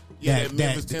 Yeah, that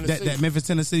Memphis, Tennessee. That Memphis,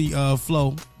 Tennessee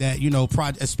flow that, you know,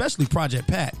 especially Project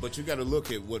Pat. But you got to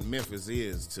look at what Memphis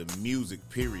is to music,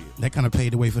 period. That kind of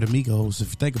paved the way for the Migos, if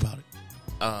you think about it.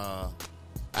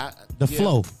 The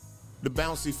flow. The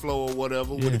bouncy flow or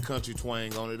whatever with the country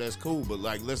twang on it, that's cool. But,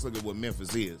 like, let's look at what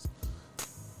Memphis is.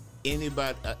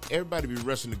 Everybody be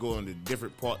rushing to go into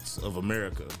different parts of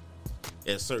America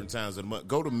at certain times of the month.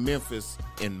 Go to Memphis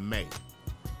in May.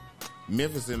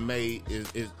 Memphis in May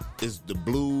is the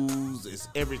blues, it's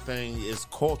everything, it's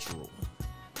cultural.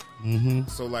 Mm-hmm.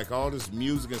 So like all this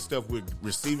music and stuff we're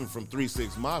receiving from 3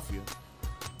 6 Mafia,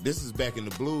 this is back in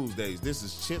the blues days. This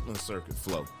is Chitlin Circuit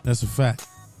flow. That's a fact.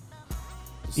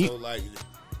 So like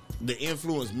the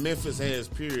influence Memphis has,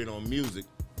 period, on music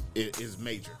is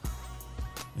major.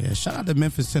 Yeah, shout out to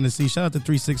Memphis, Tennessee. Shout out to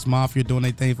 3 6 Mafia doing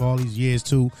their thing for all these years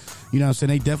too. You know what I'm saying?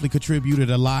 They definitely contributed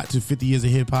a lot to 50 years of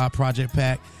hip hop. Project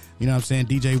Pack. You know what I'm saying?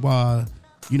 DJ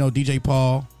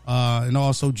Paul, and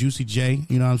also Juicy J.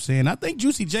 You know what I'm saying? I think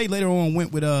Juicy J later on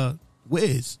went with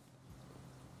Wiz.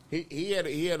 He had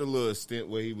a little stint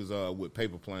where he was with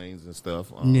Paper Planes and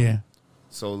stuff. Yeah.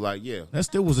 So like, yeah, that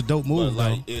still was a dope move.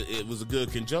 But like, it was a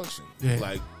good conjunction. Yeah.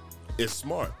 Like, it's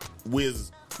smart.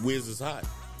 Wiz is hot.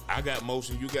 I got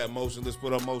motion, you got motion. Let's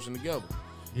put our motion together.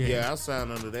 Yeah, I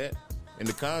signed under that, and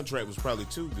the contract was probably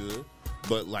too good.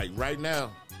 But like right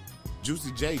now,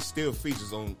 Juicy J still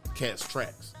features on Cat's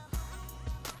tracks.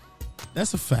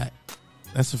 That's a fact.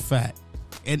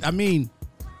 And I mean,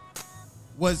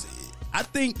 I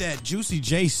think that Juicy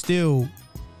J still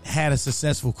had a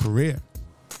successful career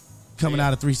coming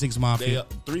out of 3 6 Mafia.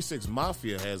 3 6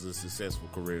 Mafia has a successful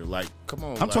career. Like, come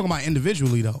on. I'm talking about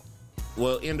individually though.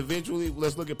 Well, individually,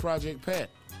 let's look at Project Pat.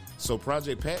 So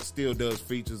Project Pat still does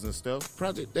features and stuff.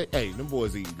 Them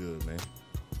boys eating good, man.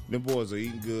 Them boys are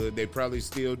eating good. They probably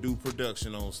still do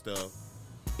production on stuff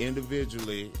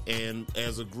individually and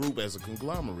as a group, as a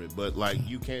conglomerate. But, like,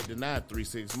 you can't deny 3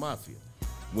 6 Mafia.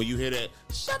 When you hear that,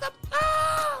 shut up,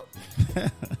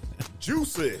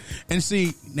 Juicy. And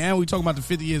see, now we talking about the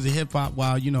 50 years of hip-hop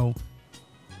while, you know,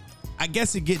 I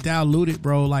guess it get diluted,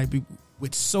 bro, like,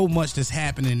 with so much that's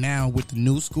happening now with the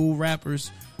new school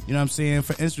rappers. You know what I'm saying?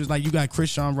 For instance, like you got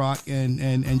Chrisean Rock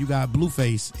and you got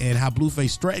Blueface, and how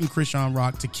Blueface threatened Chrisean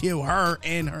Rock to kill her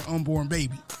and her unborn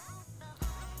baby.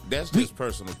 That's just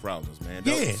personal problems, man.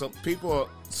 Yeah. Some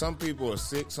people are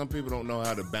sick. Some people don't know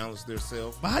how to balance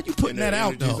themselves. But how you putting that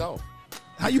out, though?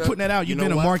 How you putting that out? You've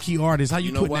been a marquee artist. How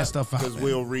you putting that stuff out? Because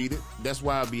we'll read it. That's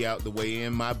why I be out the way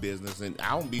in my business, and I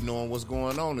don't be knowing what's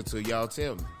going on until y'all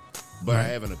tell me. But I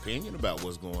have an opinion about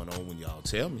what's going on when y'all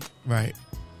tell me. Right.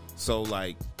 So,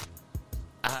 like,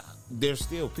 they're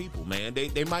still people, man.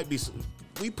 They might be.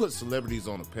 We put celebrities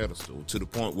on a pedestal to the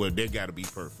point where they got to be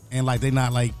perfect, and like they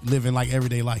not like living like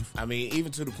everyday life. I mean,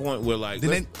 even to the point where like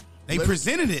they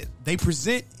presented it. They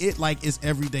present it like it's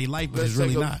everyday life, but it's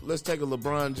really not. Let's take a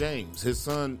LeBron James. His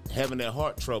son having that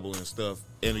heart trouble and stuff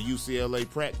in a UCLA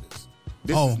practice.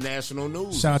 This is national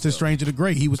news. Shout out to Stranger the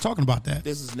Great. He was talking about that.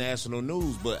 This is national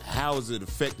news, but how is it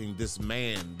affecting this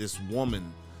man, this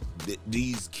woman,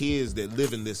 these kids that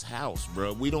live in this house,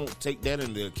 bro. We don't take that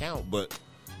into account, but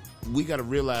we got to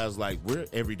realize, like, we're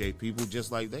everyday people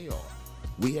just like they are.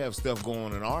 We have stuff going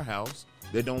on in our house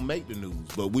that don't make the news,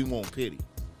 but we won't pity.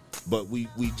 But we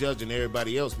judging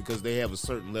everybody else because they have a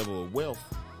certain level of wealth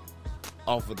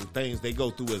off of the things they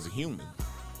go through as a human.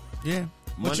 Yeah.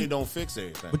 Money don't fix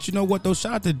everything. But you know what, though?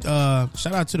 Shout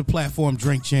out to the platform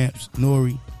Drink Champs,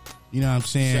 Nori. You know what I'm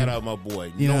saying? Shout out my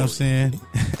boy, You know what I'm saying?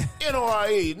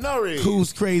 N-O-R-E, Nori.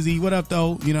 Who's crazy? What up,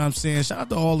 though? You know what I'm saying? Shout out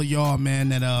to all of y'all, man,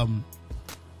 that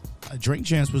Drink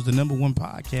Champs was the #1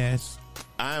 podcast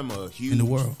I'm a huge in the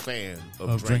world fan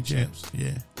of Drink Champs.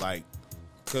 Yeah. Like,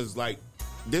 because, like,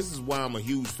 this is why I'm a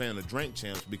huge fan of Drink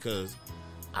Champs, because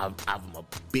I'm a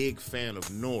big fan of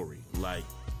Nori. Like,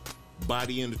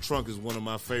 Body in the Trunk is one of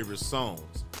my favorite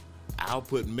songs. I'll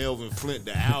put Melvin Flint,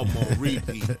 the album, on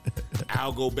repeat.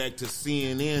 I'll go back to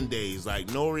CNN days. Like,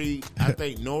 Nori, I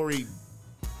think Nori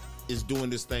is doing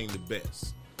this thing the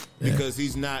best. Because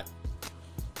he's not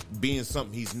being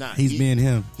something he's not. He's been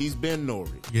him. He's been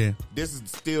Nori. Yeah. This is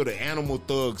still the Animal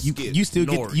Thug skit. You still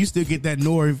get that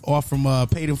Nori off from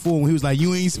Paid in Full when he was like,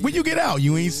 when you get out,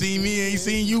 you ain't seen me, ain't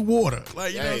seen you, water.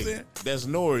 Like, you know what I'm saying? That's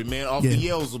Nori, man. Off the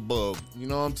Beelzebub. You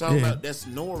know what I'm talking about? That's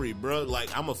Nori, bro.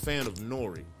 Like, I'm a fan of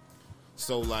Nori.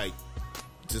 So, like,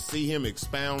 to see him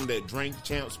expound that Drink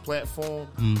Champs platform,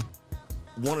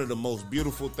 one of the most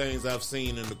beautiful things I've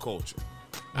seen in the culture.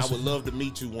 I would love to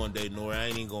meet you one day, Nori. I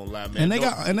ain't even gonna lie, man. And they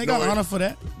got honor for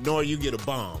that. Nori, you get a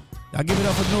bomb. I give it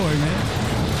up for Nori,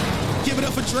 man. Give it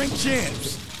up for Drink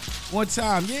Champs. One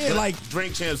time, like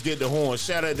Drink Champs get the horn.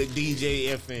 Shout out to DJ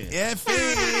FN. FN.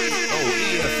 Oh,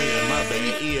 EFN, my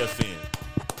bad, EFN.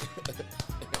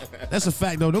 That's a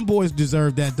fact, though. Them boys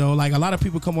deserve that, though. Like, a lot of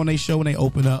people come on their show and they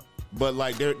open up. But,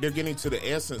 like, they're getting to the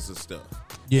essence of stuff.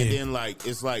 Yeah. And then, like,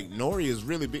 it's like Nori is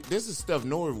really big. This is stuff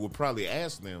Nori would probably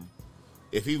ask them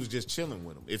if he was just chilling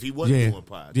with them, if he wasn't doing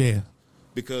podcasts. Yeah.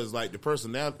 Because, like, the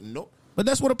personality, but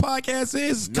that's what a podcast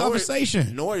is,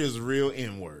 conversation. Nori is a real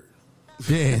N-word.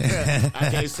 Yeah. I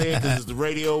can't say it because it's the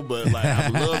radio, but, like, I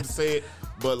would love to say it.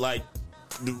 But, like,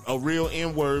 a real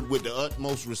N-word with the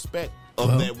utmost respect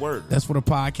of that word. That's what a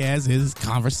podcast is,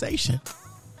 conversation.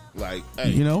 Like,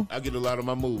 hey, you know? I get a lot of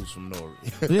my moves from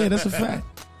Nori. Yeah, that's a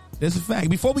fact. That's a fact.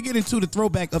 Before we get into the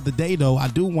throwback of the day, though, I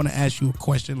do want to ask you a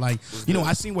question. Like,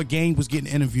 I seen what Game was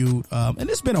getting interviewed, and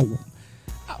it's been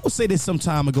I would say this some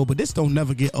time ago, but this don't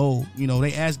never get old. You know,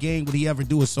 they asked Game, would he ever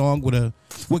do a song with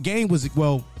Game was,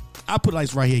 I put it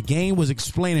like right here. Game was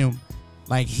explaining,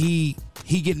 like, he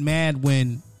get mad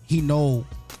when he know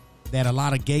that a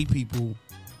lot of gay people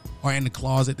are in the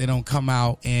closet, they don't come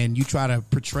out, and you try to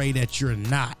portray that you're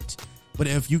not. But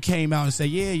if you came out and say,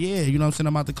 yeah, you know what I'm saying,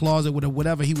 I'm out the closet with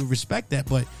whatever, he would respect that.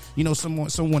 But, you know,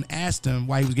 someone asked him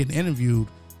while he was getting interviewed,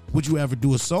 would you ever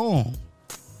do a song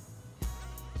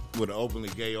with an openly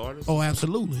gay artist? Oh,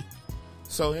 absolutely.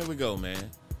 So here we go, man.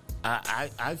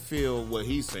 I feel what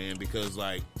he's saying because,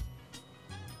 like,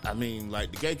 I mean,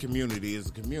 like, the gay community is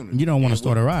a community. You don't want to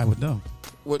start a riot with them.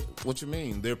 What you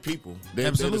mean? They're people.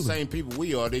 They're the same people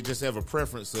we are. They just have a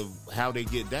preference of how they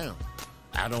get down.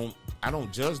 I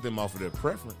don't judge them off of their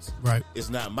preference. Right. It's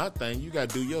not my thing. You got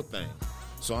to do your thing.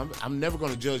 So I'm never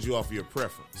going to judge you off of your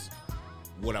preference.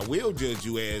 What I will judge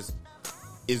you as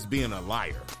is being a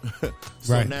liar.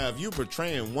 So right. Now if you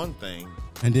portraying one thing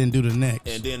and then do the next,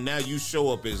 and then now you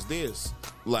show up as this,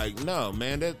 like, no,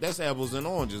 man, that's apples and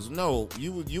oranges. No,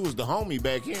 you was the homie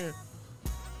back here.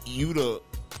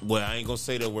 I ain't gonna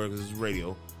say that word because it's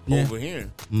radio over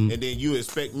here. And then you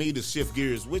expect me to shift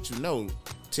gears with you. No,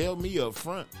 tell me up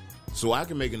front so I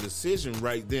can make a decision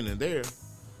right then and there.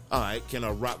 All right, can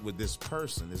I rock with this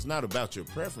person? It's not about your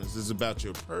preference. It's about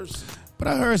your person. But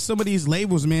I heard some of these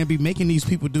labels, man, be making these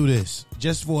people do this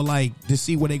just for, like, to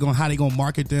see how they gonna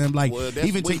market them. Like,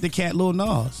 even take the cat Lil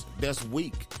Nas. That's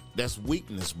weak. That's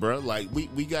weakness, bro. Like,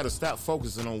 we got to stop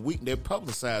focusing on weakness. They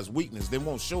publicize weakness. They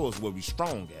won't show us where we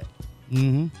strong at.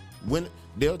 Mm-hmm. When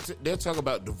they'll talk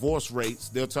about divorce rates,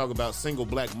 they'll talk about single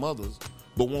black mothers,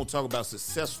 but won't talk about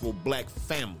successful black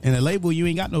families. And a label, you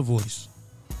ain't got no voice.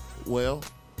 Well,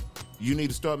 you need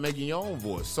to start making your own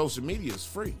voice. Social media is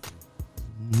free.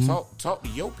 Talk to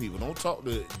your people. Don't talk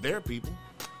to their people.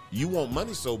 You want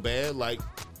money so bad, like,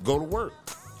 go to work.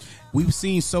 We've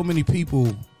seen so many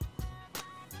people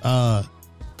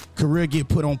career get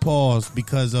put on pause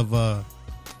because of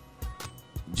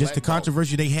just the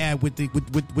controversy they had with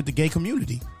the gay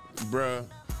community. Bruh,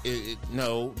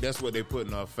 no, that's what they put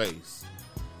in our face.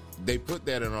 They put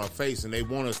that in our face, and they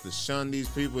want us to shun these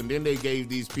people, and then they gave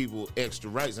these people extra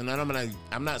rights. And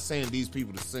I'm not saying these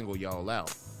people to single y'all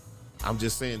out. I'm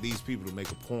just saying these people to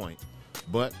make a point.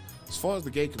 But As far as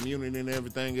the gay community and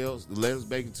everything else, the lettuce,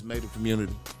 bacon, tomato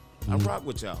community, I rock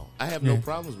with y'all. I have no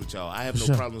problems with y'all. I have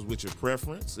no problems with your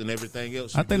preference and everything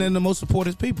else. I think they're the most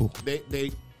supportive people.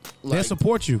 They'll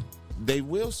support you. They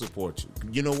will support you.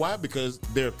 You know why? Because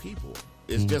they're people.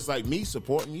 It's just like me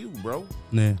supporting you, bro.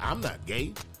 Yeah. I'm not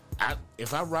gay.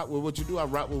 If I rock with what you do, I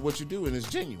rock with what you do, and it's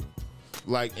genuine.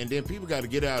 Like, and then people got to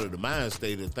get out of the mind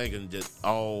state of thinking that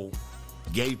all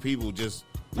gay people just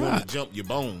want to jump your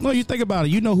bones. No, you think about it.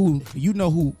 You know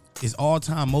who is all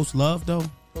time most loved though?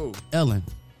 Who? Ellen.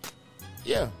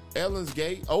 Yeah, Ellen's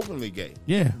gay, openly gay.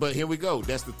 Yeah. But here we go.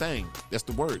 That's the thing. That's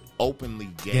the word. Openly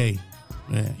gay.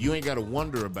 Yeah. You ain't got to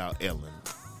wonder about Ellen.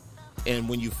 And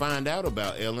when you find out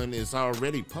about Ellen, it's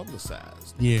already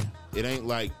publicized. Yeah. It ain't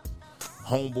like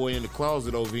homeboy in the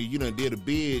closet over here. You done did a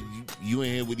bid. You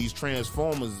in here with these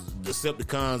Transformers,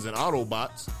 Decepticons, and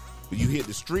Autobots. But you hit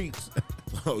the streets.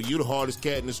 Oh, you the hardest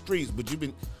cat in the streets. But you've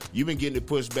been getting it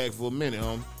pushed back for a minute,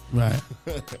 homie. Right.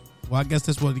 Well, I guess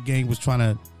that's what the gang was trying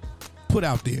to put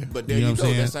out there. But there you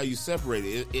go. That's how you separate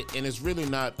it. And it's really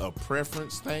not a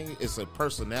preference thing. It's a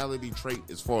personality trait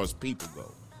as far as people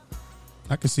go.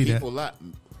 I can see people lie.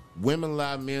 Women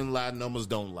lie, men lie, numbers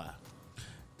don't lie.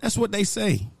 That's what they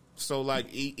say. So,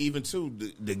 like, even too,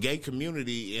 the gay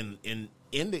community in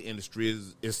the industry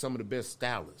is some of the best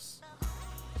stylists.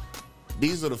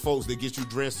 These are the folks that get you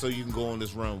dressed so you can go on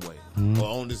this runway or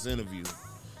on this interview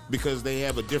because they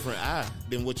have a different eye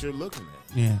than what you're looking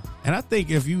at. Yeah. And I think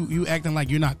if you acting like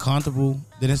you're not comfortable,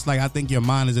 then it's like I think your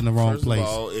mind is in the wrong place.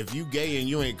 First of all, if you gay and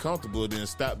you ain't comfortable, then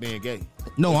stop being gay.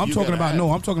 No, I'm talking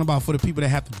about for the people that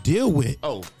have to deal with it.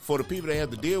 Oh, for the people that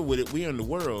have to deal with it, we in the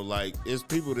world. Like, it's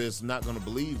people that's not going to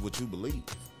believe what you believe.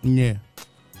 Yeah.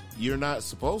 You're not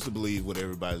supposed to believe what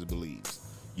everybody believes.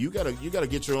 You gotta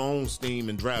get your own steam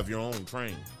and drive your own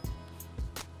train.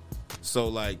 So,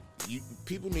 like,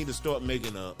 people need to start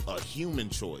making a human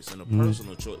choice and a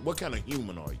personal choice. What kind of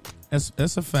human are you?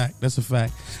 That's a fact. That's a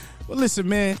fact. Well, listen,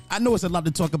 man, I know it's a lot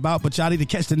to talk about, but y'all need to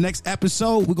catch the next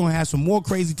episode. We're going to have some more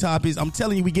crazy topics. I'm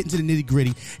telling you, we get into the nitty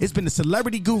gritty. It's been the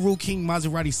celebrity guru, King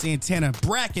Maserati Santana,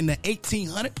 bracking the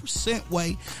 1800%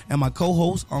 way, and my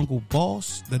co-host, Uncle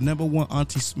Boss, the #1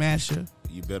 auntie smasher.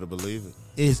 You better believe it.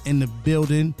 Is in the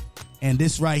building. And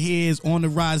this right here is On the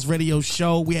Rise Radio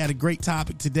Show. We had a great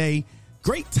topic today.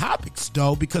 Great topics,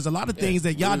 though, because a lot of things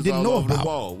that y'all didn't know about. The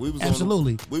wall. We was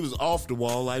absolutely. We was off the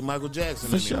wall like Michael Jackson.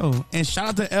 For sure. And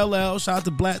shout out to LL, shout out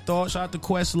to Black Thought, shout out to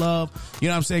Questlove, you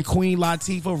know what I'm saying, Queen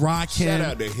Latifah, Rakim. Shout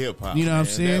out to hip-hop. You know what I'm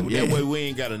saying? That way we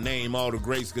ain't got to name all the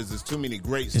greats because there's too many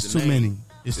greats it's to too name. Many.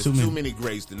 It's too many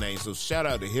greats to name. So shout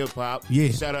out to hip-hop. Yeah.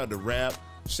 Shout out to rap.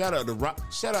 Shout out to rock.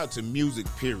 Shout out to music,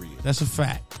 period. That's a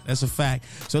fact. That's a fact.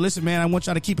 So listen, man, I want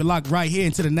y'all to keep it locked right here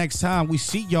until the next time we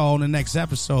see y'all on the next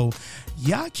episode.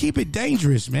 Y'all keep it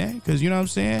dangerous, man, because you know what I'm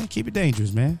saying? Keep it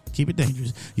dangerous, man. Keep it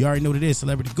dangerous. You already know what it is.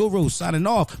 Celebrity Guru signing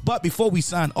off. But before we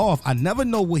sign off, I never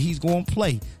know what he's going to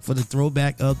play for the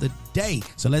throwback of the day.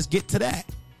 So let's get to that.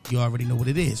 You already know what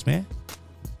it is, man.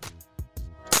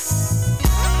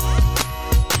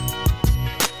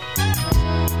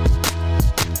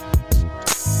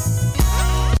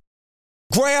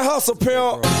 Grand Hustle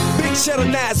Pimp, Big Cheddar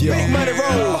Nights, Big Money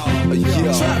Roll,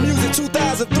 Trap Music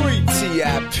 2003,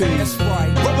 T.I.P. That's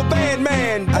right. Rubber Band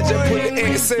Man, I just put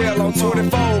the XL on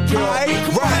 24,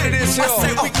 Pimp. Right it is, yo. I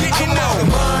say we kickin' out.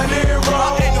 Money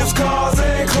rolls, cars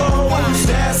and clothes,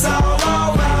 that's all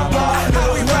on my body.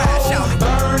 How we ride, y'all.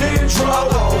 Burning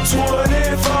drum on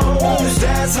 24,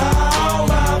 that's how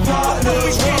my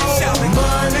partners roll.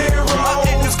 Money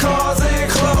rolls, cars and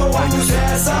clothes,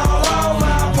 that's all on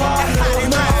my partners.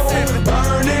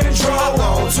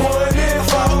 24,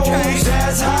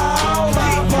 that's how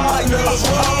my partners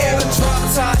roll. In a drop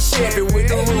top Chevy with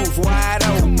the roof wide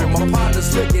open. My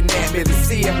partner's looking at me to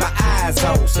see if my eyes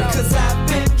open. Cause I've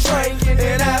been drinking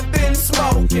and I've been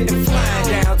smoking and flying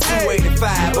down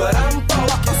 285, but I'm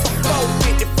focused.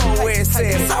 454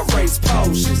 SS, I race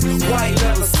potions. White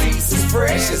leather seats as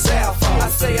fresh as alpha. I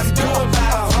say I'm doing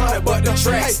about 100, but the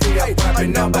track still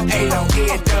bumping. Number 8 on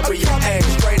NWA,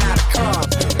 straight out of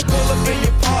Compton. Pull up in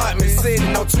your apartment,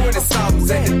 sitting on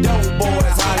 20-somethings at the dope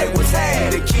boys. Hollywood's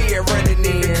had the kid running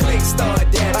in. The clique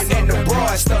start dancing and the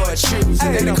broad start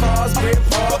choosing. And the cars grip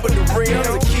hard, but the rims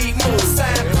will keep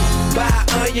moving. Buy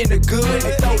onion, the good,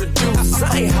 and throw the deuces.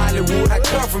 I ain't Hollywood, I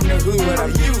come from the hood,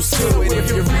 I'm used to it. If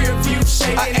your rear view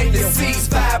shaking and the seats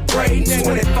vibrating,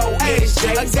 24-inch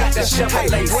J, I got the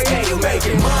Chevrolet scale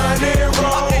making money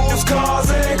rolls,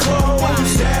 cars and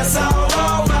clothes. That's all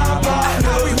on my body.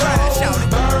 How we ride, y'all.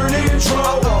 Burning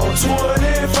drum on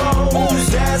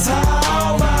 24, that's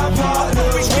how my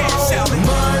partners roll.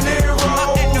 Money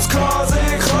rolls, cars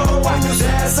and clothes.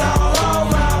 That's all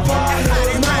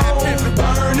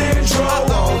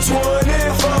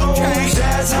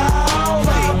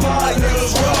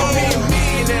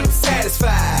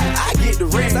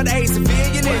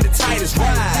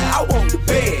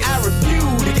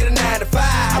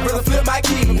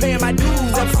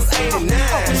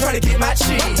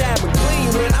cheese. My diamond clean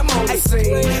when I'm on the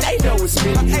scene. They know it's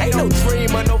me. Ain't no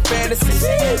dream or no fantasy.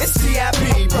 It's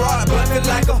TIP, broad bucket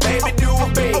like a baby do a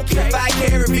baby. If I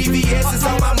carry BBS, it's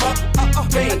on my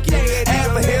pinky.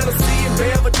 Half a Hennessy and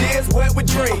Belvedere's what we're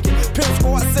drinking. Pimp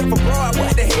squad sip for broad,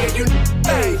 what the hell you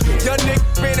thinking? Young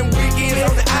nigga spending weekends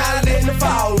on the island in the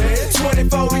fall.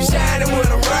 24 we shining when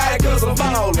I'm riding cause I'm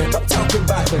ballin'. I'm talking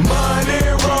about the money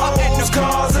rolls,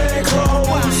 cars and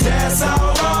clothes. That's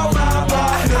all on my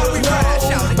body.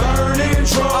 Burning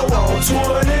drum on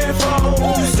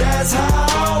 24s. That's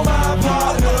how my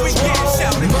partners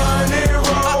roll. Money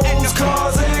rolls,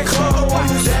 cars and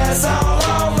clothes. That's all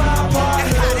on my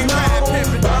partners.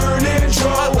 Burning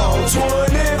drum on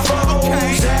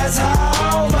 24s. That's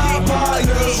how my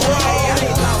partners roll. I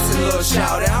ain't lost a little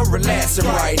shout out. I'm relaxing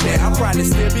right now. I'd probably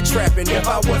still be trapping if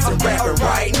I wasn't rapping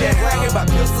right now. Bragging about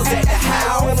pistols at the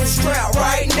house. On the strap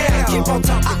right now. Keep on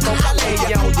talking, folks. I lay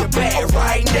you on your back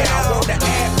right now. On the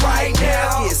app right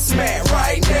now. Get smacked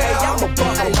right now. I'm a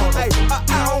buckle.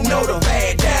 I don't know the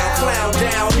bad down. Clown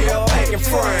down here making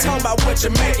fun. Talking about what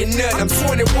you're making none. I'm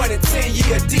 21 and 10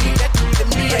 year deep. That to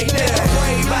me ain't nothing.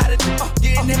 Pray about it.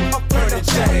 Getting it up from the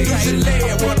J. Use your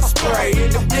leg when I spray. In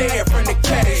the dead from the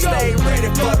cave. Stay ready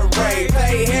for the rave.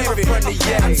 Pay heavy from the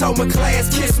yeah. I told my class,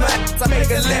 kiss my I make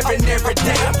a living every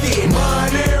day. I'm getting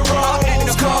money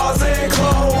rolls, cars and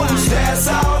clothes. That's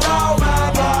all on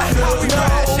my body.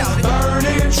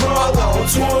 Burning drug on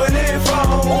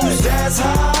 24s. That's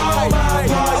how my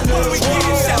partners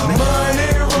roll.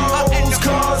 Money rolls,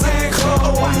 cars and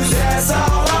clothes. That's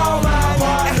all on my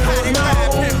body.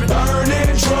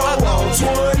 Burning drug on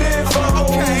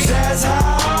 24s. That's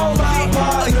how my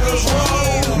partners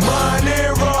roll. Money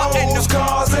rolls,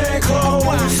 cars and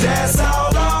clothes. That's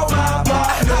all on my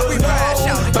partners.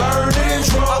 Burning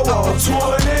drug on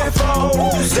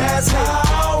 24s. That's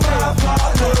how my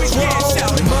partners roll.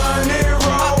 Money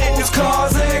rolls,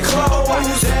 cars and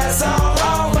clothes. That's all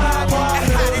on my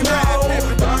partners.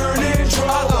 Burning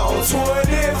drug on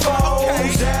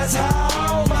 24s. That's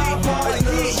how my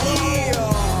partners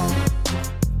roll.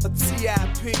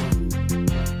 TIP.